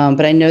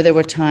 But I know there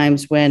were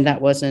times when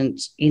that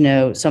wasn't,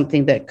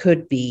 something that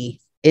could be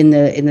in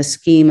the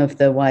scheme of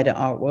the wider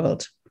art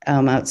world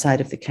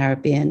outside of the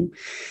Caribbean.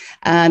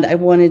 And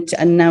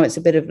and now it's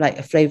a bit of like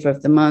a flavor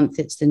of the month.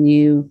 It's the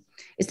new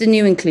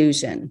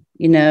inclusion,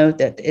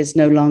 that is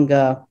no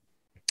longer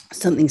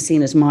something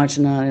seen as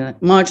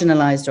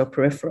marginalized or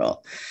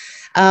peripheral.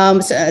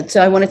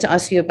 So I wanted to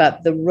ask you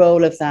about the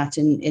role of that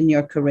in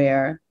your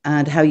career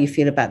and how you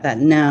feel about that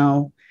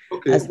now.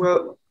 Okay,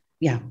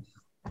 yeah.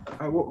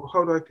 How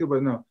do I feel about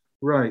it now?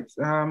 Right.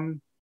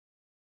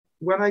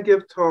 When I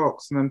give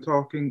talks, and I'm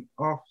talking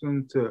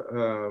often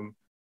to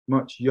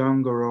much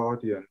younger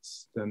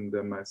audience than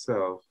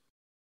myself,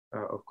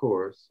 of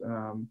course,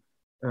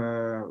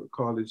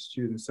 college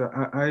students,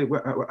 I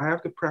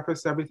have to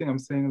preface everything I'm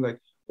saying,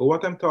 like, well,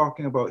 what I'm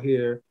talking about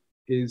here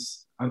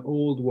is an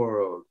old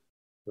world.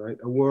 right?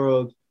 A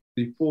world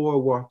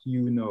before what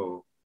you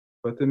know.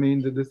 But I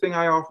mean, the thing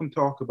I often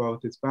talk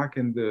about is back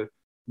in the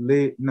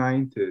late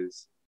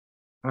 90s,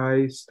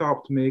 I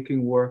stopped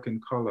making work in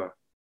color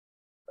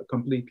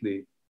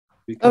completely.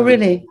 Because, Oh,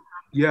 really?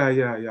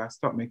 yeah. I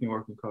stopped making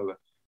work in color.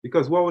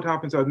 Because what would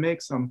happen is I'd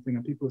make something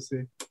and people would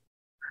say,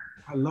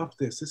 I love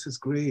this. This is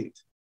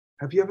great.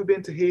 Have you ever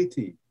been to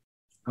Haiti?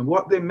 And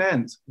what they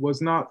meant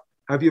was not,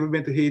 have you ever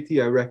been to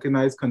Haiti? I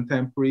recognize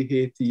contemporary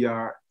Haiti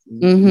art,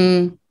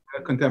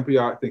 contemporary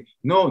art thing.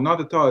 No,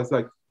 not at all. It's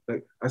like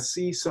I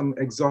see some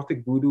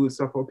exotic voodoo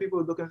stuff, or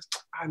people look at,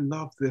 I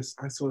love this.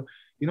 I saw,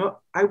 you know,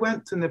 I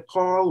went to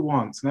Nepal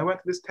once, and I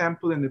went to this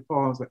temple in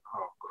Nepal. I was like,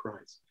 oh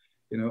Christ,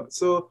 you know.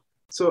 So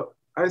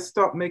I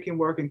stopped making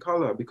work in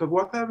color because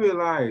what I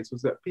realized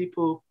was that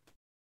people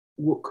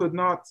could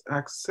not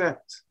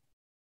accept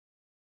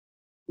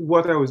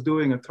what I was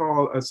doing at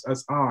all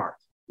as art.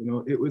 You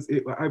know,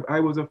 I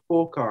was a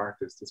folk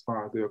artist as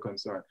far as they were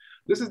concerned.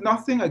 This is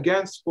nothing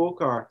against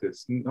folk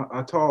artists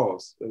at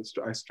all,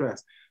 I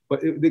stress,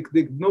 but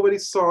nobody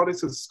saw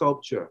this as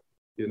sculpture,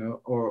 you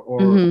know,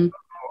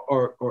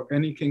 or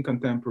anything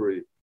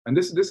contemporary. And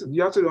this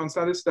you have to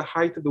understand, this is the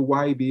height of the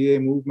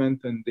YBA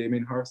movement and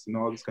Damien Hirst and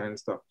all this kind of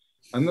stuff.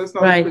 And that's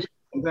not a critique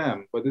of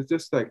them, but it's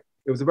just like,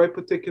 it was a very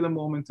particular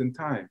moment in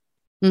time.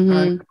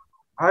 And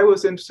I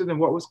was interested in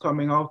what was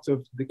coming out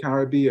of the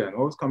Caribbean,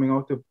 what was coming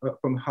out of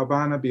from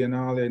Havana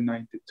Biennale in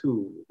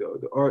 '92,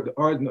 I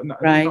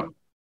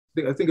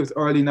think it was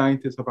early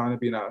 '90s Havana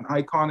Biennale, an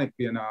iconic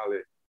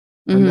Biennale.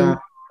 And I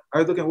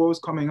was looking at what was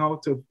coming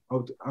out of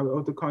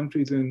the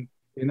countries in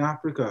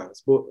Africa,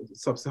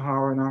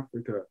 sub-Saharan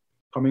Africa,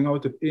 coming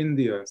out of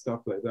India and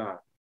stuff like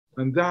that.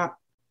 And that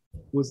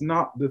was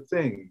not the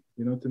thing,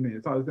 you know, to me.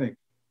 It's not the thing.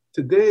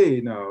 Today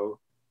now,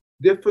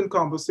 different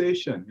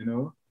conversation, you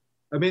know.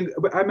 I mean,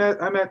 I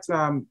met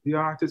the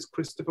artist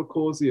Christopher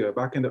Cozier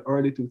back in the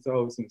early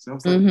 2000s. I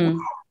was like, wow,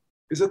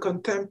 he's a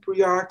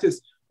contemporary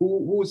artist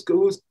who's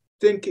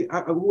thinking,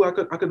 who I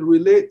could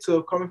relate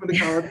to, coming from the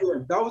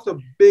Caribbean. That was a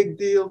big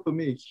deal for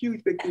me,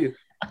 huge big deal,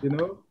 you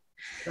know.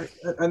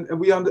 And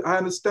I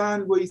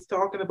understand what he's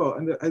talking about,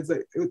 and it's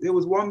like it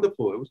was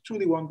wonderful. It was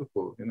truly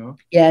wonderful, you know.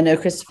 Yeah, no,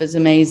 Christopher's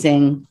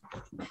amazing.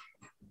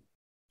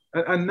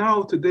 And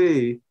now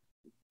today,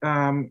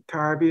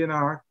 Caribbean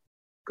art,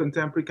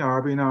 contemporary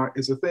Caribbean art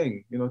is a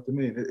thing, you know what I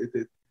mean?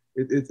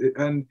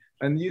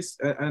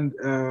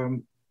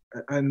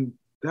 And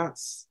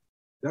that's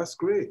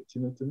great,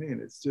 you know what I mean?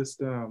 It's just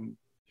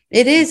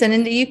it is, and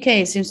in the UK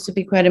it seems to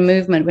be quite a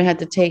movement. We had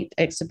the Tate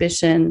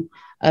exhibition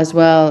as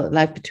well,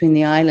 Life Between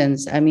the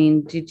Islands. I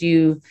mean,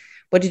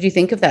 what did you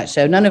think of that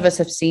show? None of us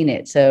have seen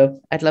it,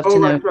 so I'd love to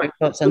know your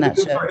thoughts on that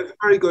show. It's a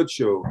very good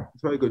show.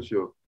 It's a very good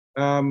show.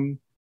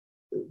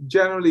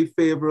 Generally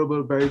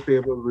favorable, very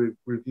favorable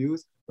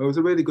reviews. It was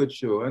a really good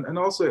show, and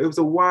also it was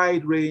a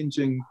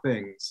wide-ranging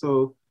thing.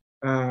 So,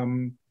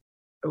 it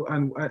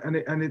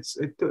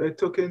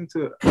took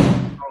into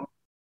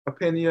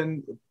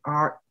opinion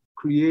art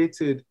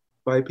created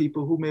by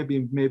people who may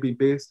be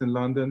based in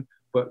London,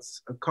 but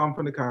come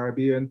from the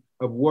Caribbean,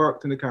 have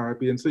worked in the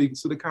Caribbean. So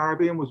the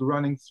Caribbean was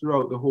running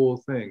throughout the whole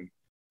thing.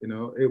 You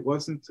know, it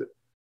wasn't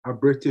a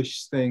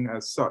British thing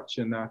as such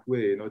in that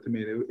way. You know what I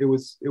mean? It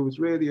was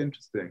really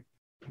interesting.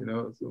 You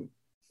know,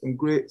 some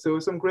great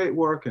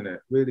work in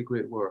it. Really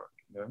great work.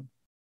 You know.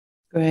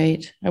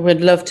 Great. I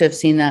would love to have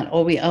seen that.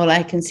 All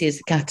I can see is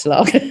the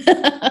catalogue.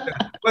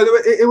 Well,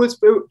 it was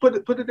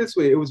put it this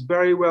way. It was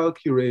very well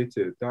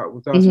curated. That's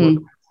what I say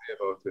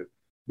about it.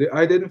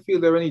 I didn't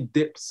feel there were any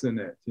dips in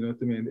it. You know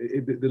what I mean?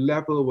 The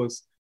level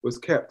was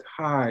kept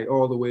high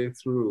all the way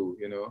through.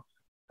 You know,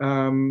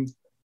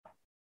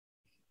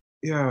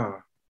 yeah.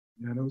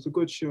 It was a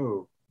good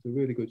show. It was a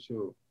really good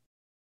show.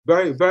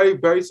 Very, very,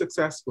 very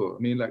successful.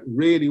 I mean, like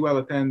really well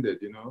attended.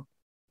 You know.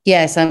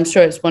 Yes, I'm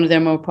sure it's one of their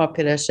more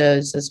popular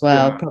shows as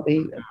well. Yeah.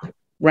 Probably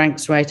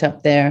ranks right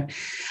up there.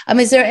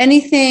 Is there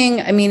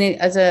anything? I mean,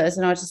 as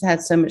an artist,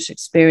 had so much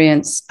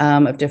experience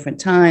of different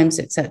times,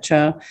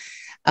 etc.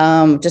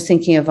 Just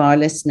thinking of our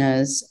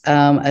listeners,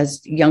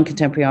 as young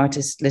contemporary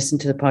artists, listen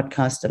to the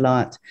podcast a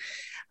lot.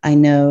 I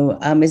know.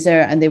 Is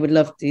there? And they would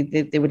love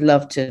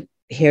to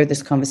hear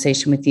this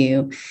conversation with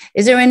you.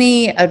 Is there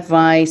any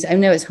advice? I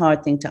know it's a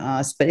hard thing to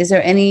ask, but is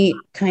there any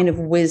kind of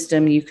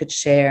wisdom you could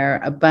share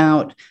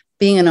about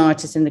being an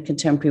artist in the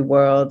contemporary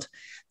world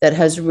that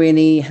has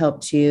really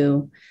helped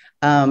you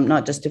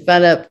not just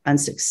develop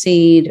and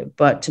succeed,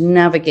 but to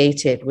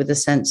navigate it with a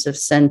sense of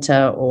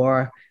center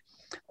or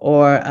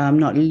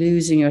not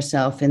losing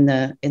yourself in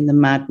the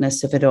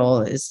madness of it all,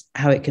 is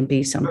how it can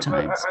be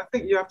sometimes. I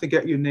think you have to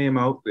get your name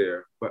out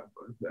there,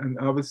 and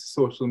obviously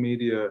social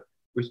media,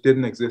 which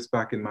didn't exist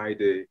back in my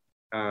day,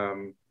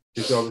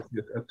 is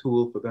obviously a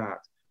tool for that.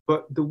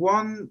 But the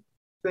one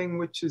thing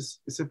which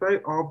it's a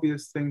very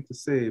obvious thing to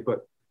say,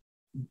 but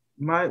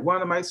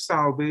one of my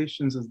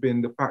salvations has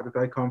been the fact that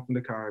I come from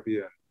the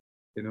Caribbean,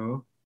 you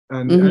know,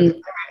 and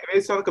it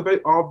may sound like a very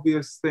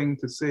obvious thing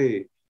to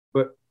say,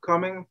 but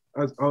coming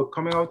out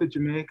of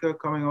Jamaica,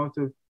 coming out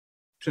of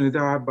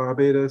Trinidad,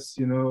 Barbados,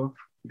 you know,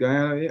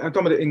 Guyana, I'm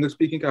talking about the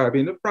English-speaking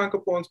Caribbean, the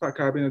Francophone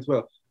Caribbean as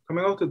well.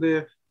 Coming out of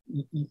there,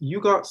 you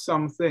got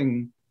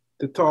something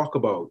to talk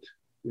about,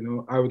 you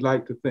know, I would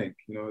like to think,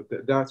 you know,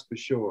 that's for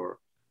sure.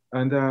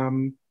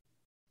 And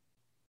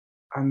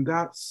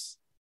that's,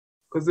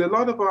 because there are a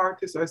lot of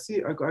artists, I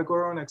see, I go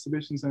around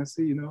exhibitions and I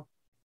see, you know,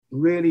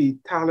 really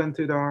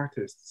talented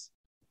artists,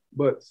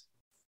 but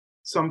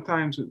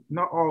sometimes,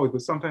 not always,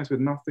 but sometimes with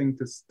nothing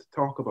to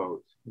talk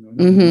about, you know.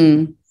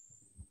 Mm-hmm.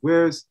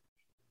 Whereas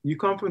you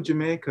come from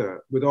Jamaica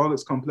with all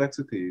its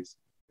complexities,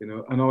 you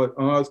know, and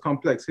all its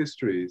complex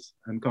histories,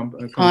 and can't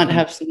not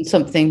have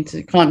something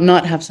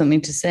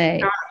to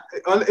say.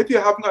 If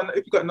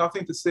you've got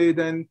nothing to say,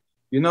 then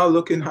you're not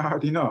looking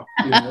hard enough.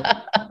 You know?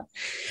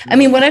 I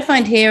mean, what I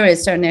find here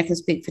is, certainly I can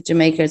speak for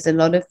Jamaica, is a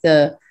lot of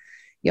the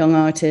young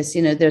artists,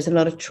 you know, there's a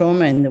lot of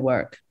trauma in the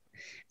work.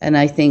 And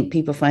I think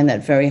people find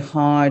that very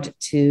hard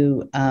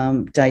to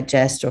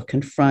digest or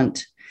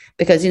confront,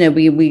 because, you know,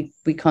 we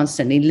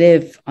constantly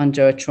live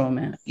under a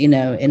trauma, you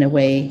know, in a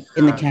way,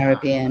 in the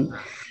Caribbean.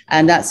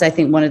 And that's, I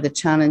think, one of the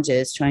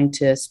challenges, trying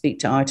to speak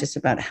to artists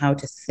about how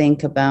to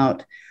think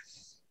about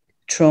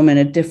trauma in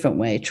a different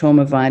way,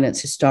 trauma,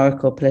 violence,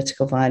 historical,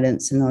 political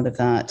violence, and all of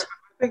that.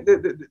 I think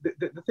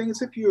the thing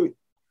is, if you,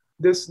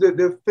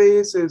 the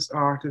phases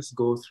artists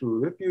go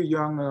through, if you're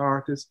young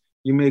artists,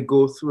 you may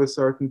go through a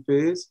certain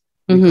phase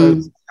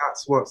because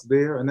that's what's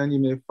there, and then you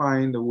may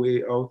find a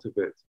way out of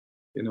it,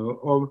 you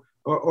know,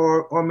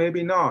 or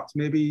maybe not.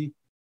 Maybe,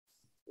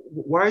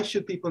 why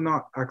should people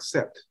not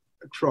accept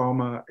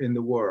trauma in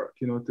the work?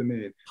 You know what I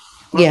mean?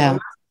 Yeah.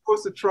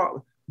 Supposed to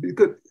trauma,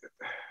 because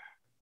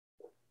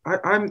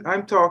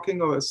I'm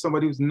talking of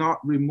somebody who's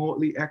not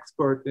remotely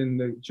expert in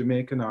the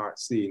Jamaican art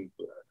scene.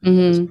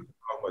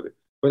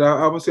 But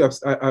obviously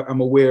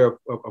I'm aware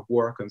of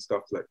work and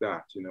stuff like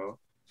that, you know.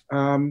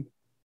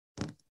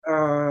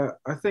 I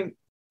think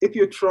if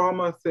your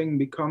trauma thing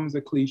becomes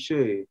a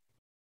cliche,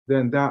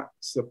 then that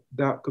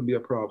could be a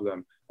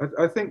problem.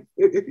 I think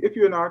if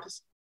you're an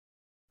artist,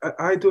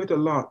 I do it a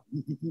lot.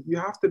 You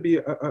have to be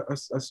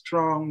a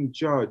strong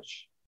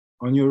judge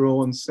on your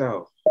own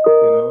self,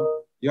 you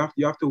know. You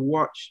have to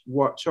watch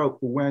out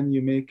for when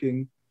you're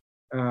making,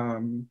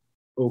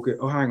 okay,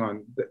 oh, hang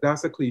on,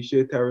 that's a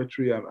cliche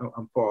territory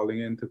I'm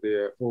falling into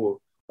there. Or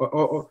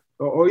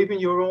even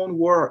your own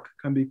work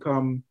can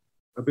become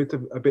a bit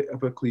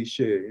of a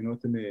cliche, you know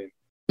what I mean?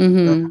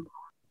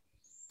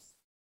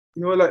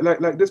 You know,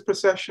 like this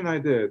procession I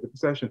did, the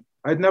procession,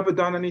 I'd never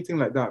done anything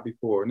like that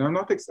before. Now, I'm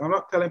not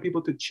telling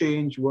people to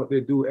change what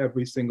they do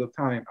every single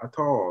time at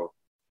all,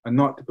 and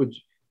not to put,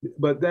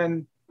 but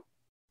then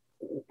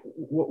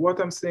what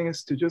I'm saying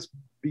is to just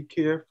be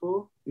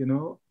careful, you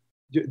know,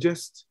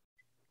 just.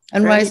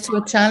 And rise to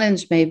a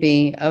challenge,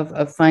 maybe,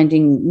 of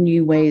finding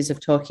new ways of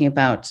talking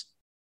about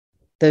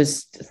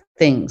those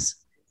things.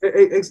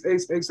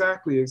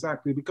 Exactly,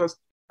 because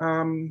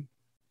there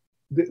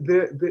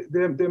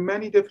are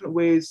many different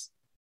ways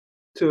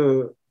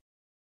to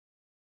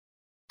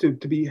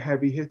be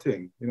heavy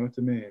hitting, you know what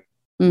I mean?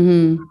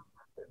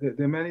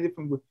 There are many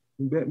different ways.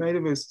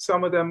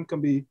 Some of them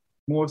can be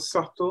more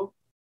subtle,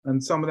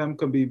 and some of them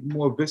can be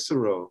more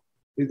visceral.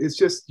 It's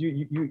just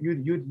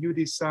you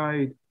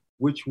decide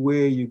which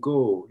way you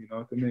go, you know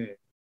what I mean?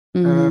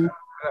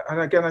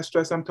 And again, I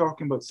stress I'm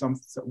talking about some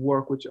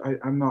work which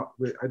I'm not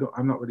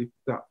really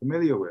that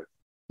familiar with.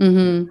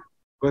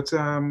 But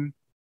I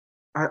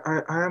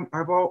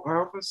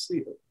often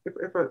see,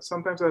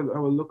 sometimes I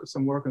will look at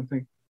some work and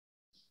think,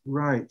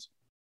 right,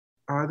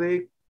 are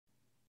they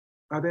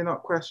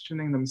not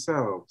questioning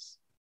themselves,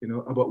 you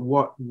know, about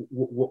what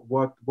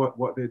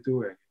they're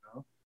doing,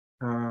 you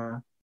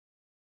know?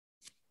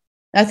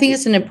 I think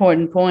it's an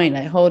important point,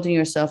 like holding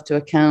yourself to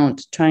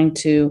account, trying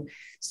to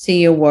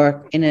see your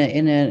work in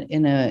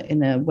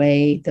a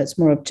way that's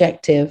more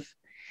objective,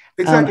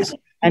 exactly,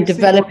 and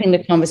developing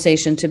the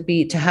conversation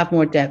to have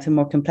more depth and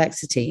more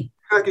complexity.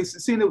 Like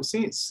seeing your work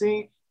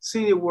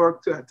seeing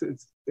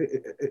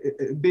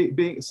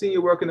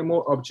your work in a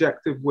more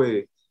objective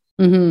way.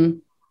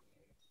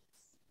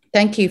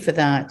 Thank you for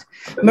that.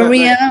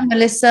 Maria,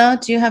 Melissa,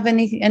 do you have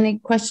any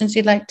questions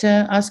you'd like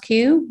to ask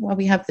you while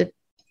we have the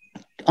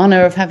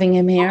honor of having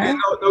him here? Okay,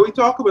 no, we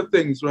talk about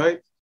things,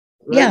 right?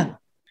 Yeah.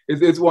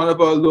 It's one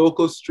of our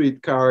local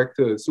street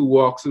characters who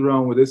walks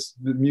around with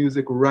the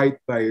music right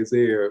by his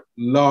ear,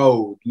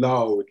 loud.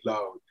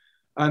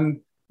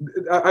 And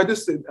I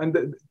just,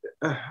 and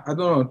I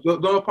don't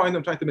know point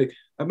I'm trying to make.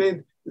 I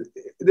mean,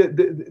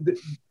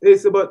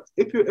 it's about,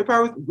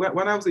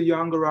 when I was a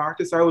younger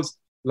artist, I was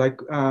like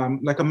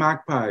a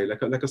magpie,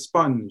 like a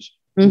sponge,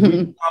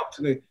 and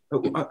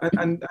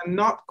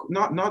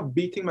not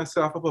beating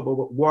myself up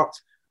about what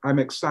I'm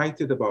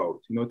excited about.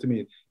 You know what I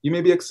mean? You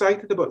may be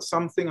excited about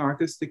something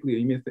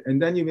artistically,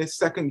 and then you may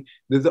second.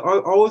 There's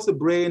always a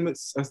brain which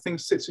I think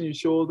sits on your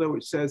shoulder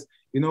which says,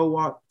 you know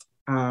what,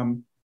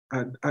 and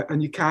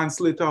you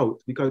cancel it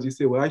out because you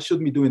say, well, I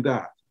shouldn't be doing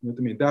that. You know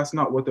what I mean? That's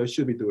not what I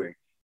should be doing.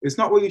 It's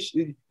not what you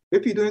should.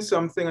 If you're doing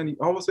something and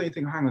all of a sudden you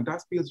think, hang on,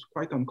 that feels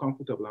quite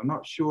uncomfortable, I'm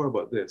not sure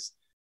about this,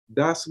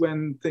 that's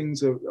when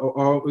things are,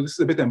 or this is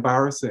a bit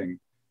embarrassing,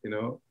 you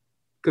know,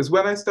 because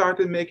when I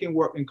started making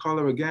work in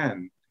color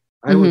again,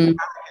 I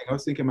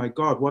was thinking, my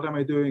God, what am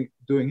I doing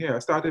here? I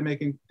started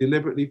making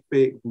deliberately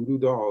fake voodoo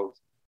dolls,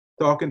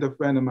 talking to a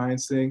friend of mine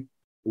saying,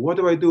 what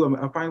do?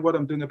 I find what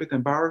I'm doing a bit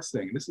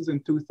embarrassing. This is in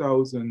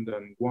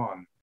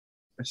 2001.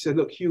 I said,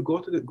 look, Hugh,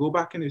 go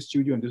back in the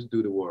studio and just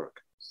do the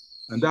work.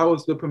 And that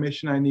was the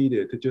permission I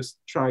needed to just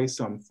try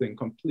something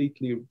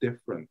completely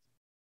different.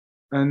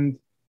 And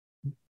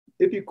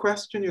if you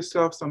question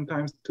yourself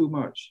sometimes too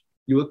much,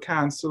 you will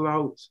cancel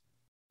out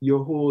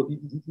your whole,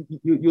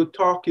 you'll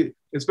talk it.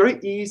 It's very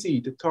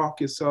easy to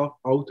talk yourself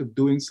out of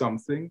doing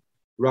something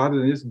rather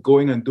than just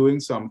going and doing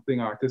something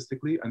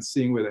artistically and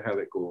seeing where the hell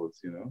it goes,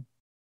 you know?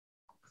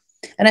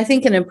 And I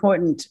think an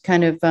important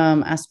kind of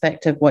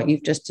aspect of what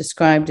you've just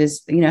described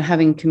is, you know,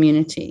 having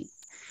community,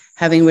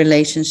 having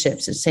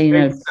relationships, and say, you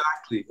know,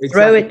 exactly.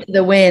 Throw it to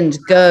the wind,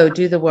 go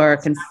do the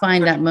work, and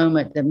find that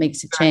moment that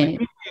makes a change.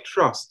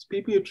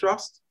 People you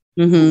trust,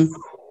 who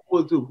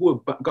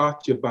have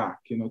got your back,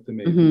 you know, to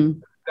me.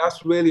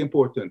 That's really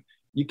important.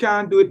 You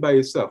can't do it by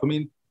yourself. I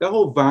mean, that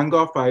whole Van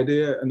Gogh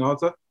idea and all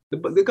that.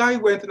 The guy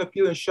went in a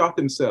field and shot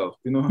himself,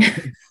 you know.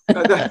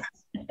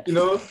 You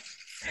know.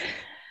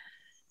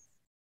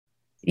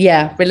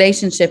 Yeah,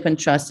 relationship and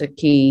trust are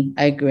key.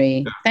 I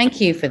agree. Yeah. Thank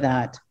you for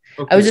that.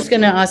 Okay. I was just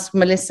going to ask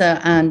Melissa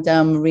and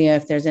Maria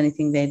if there's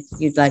anything that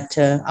you'd like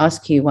to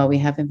ask you while we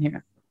have him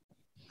here.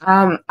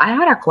 I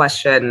had a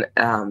question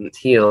to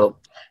you.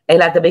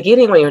 And at the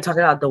beginning, when you were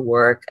talking about the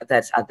work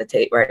that's at the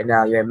Tate right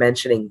now, you're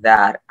mentioning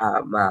that,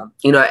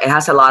 you know, it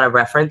has a lot of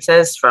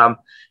references from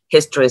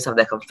histories of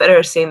the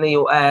Confederacy in the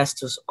U.S.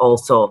 to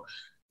also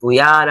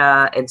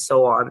Guyana and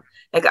so on.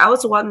 Like, I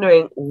was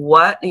wondering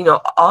what, you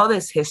know, all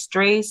these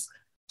histories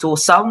to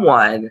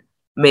someone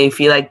may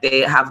feel like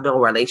they have no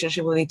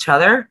relationship with each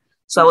other.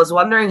 So I was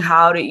wondering,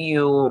 how do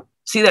you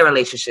see the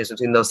relationships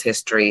between those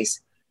histories?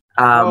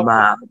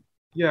 Right.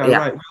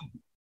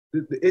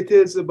 It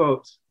is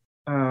about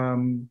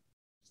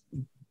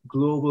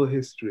global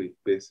history,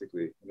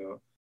 basically. You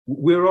know,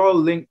 we're all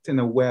linked in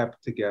a web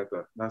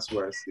together. That's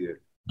where I see it.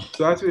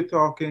 So as we're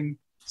talking,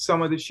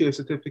 some of the share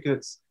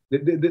certificates,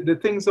 the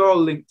things all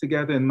linked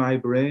together in my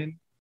brain.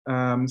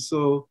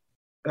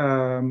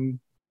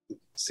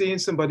 Seeing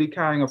somebody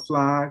carrying a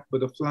flag,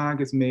 but the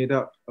flag is made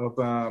up of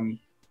a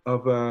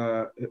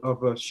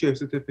share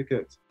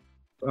certificate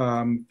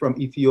from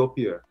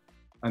Ethiopia,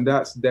 and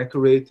that's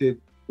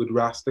decorated with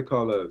Rasta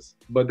colors.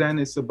 But then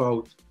it's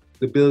about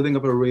the building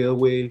of a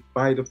railway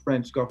by the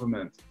French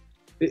government.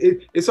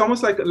 It's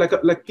almost like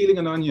peeling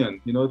an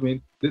onion. You know what I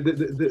mean?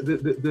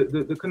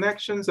 The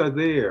connections are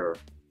there,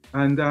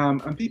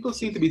 and people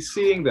seem to be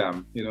seeing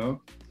them. You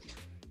know.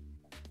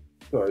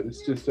 Sorry, this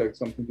is just like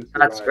something.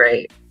 That's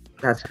great.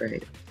 That's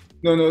great.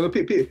 No,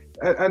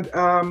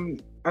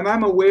 and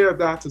I'm aware of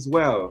that as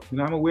well. You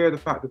know, I'm aware of the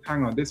fact that,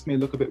 hang on, this may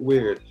look a bit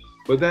weird,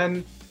 but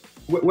then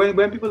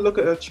when people look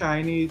at a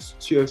Chinese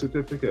share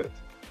certificate,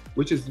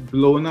 which is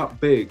blown up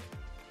big,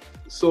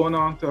 sewn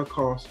onto a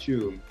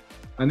costume,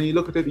 and then you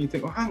look at it and you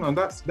think, oh, hang on,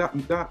 that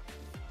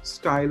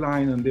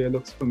skyline on there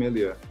looks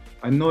familiar.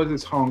 I know that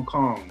it's Hong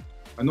Kong.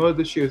 I know that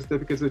the share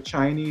certificate is a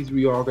Chinese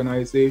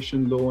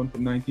reorganization loan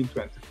from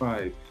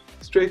 1925.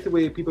 Straight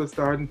away, people are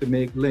starting to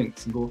make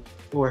links and go,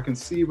 oh, I can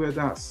see where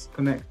that's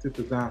connected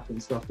to that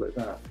and stuff like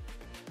that.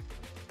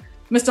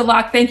 Mr.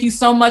 Locke, thank you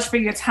so much for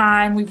your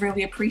time. We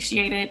really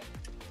appreciate it.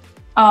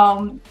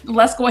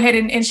 Let's go ahead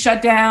and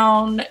shut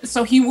down.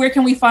 So Hugh, where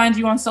can we find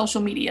you on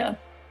social media?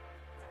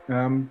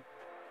 Hugh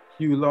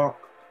Locke,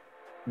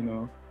 you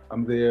know,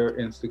 I'm there,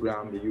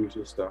 Instagram, the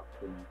usual stuff.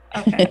 You know.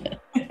 Okay.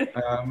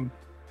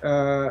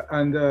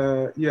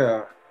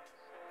 Yeah.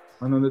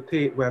 And on the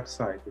Tate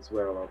website as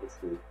well,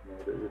 obviously.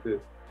 You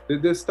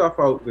know, there's stuff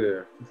out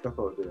there.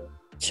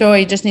 Sure,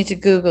 you just need to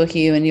Google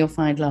Hugh and you'll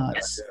find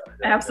lots.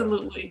 Yeah,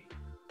 absolutely.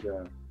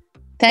 Yeah.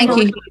 Thank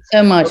you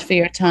so much for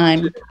your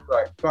time.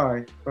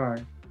 Right.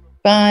 Bye.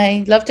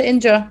 Bye. Love to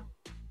Indra.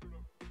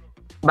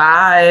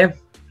 Bye.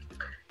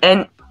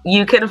 And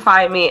you can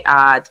find me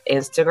at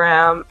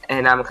Instagram,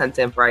 and I'm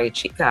Contemporary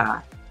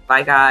Chica.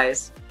 Bye,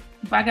 guys.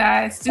 Bye,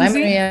 guys. Susie? Bye,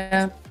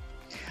 Maria.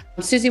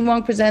 Susie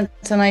Wong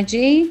Presents on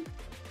IG.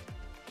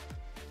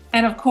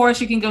 And of course,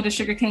 you can go to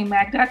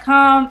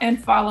sugarcanemag.com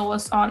and follow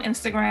us on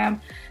Instagram.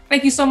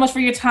 Thank you so much for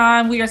your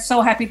time. We are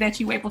so happy that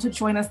you were able to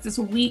join us this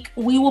week.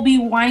 We will be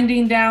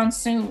winding down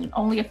soon.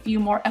 Only a few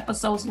more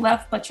episodes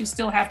left, but you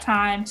still have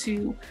time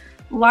to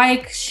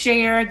like,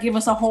 share, give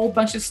us a whole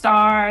bunch of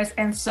stars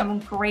and some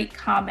great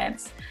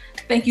comments.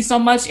 Thank you so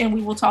much, and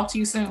we will talk to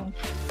you soon.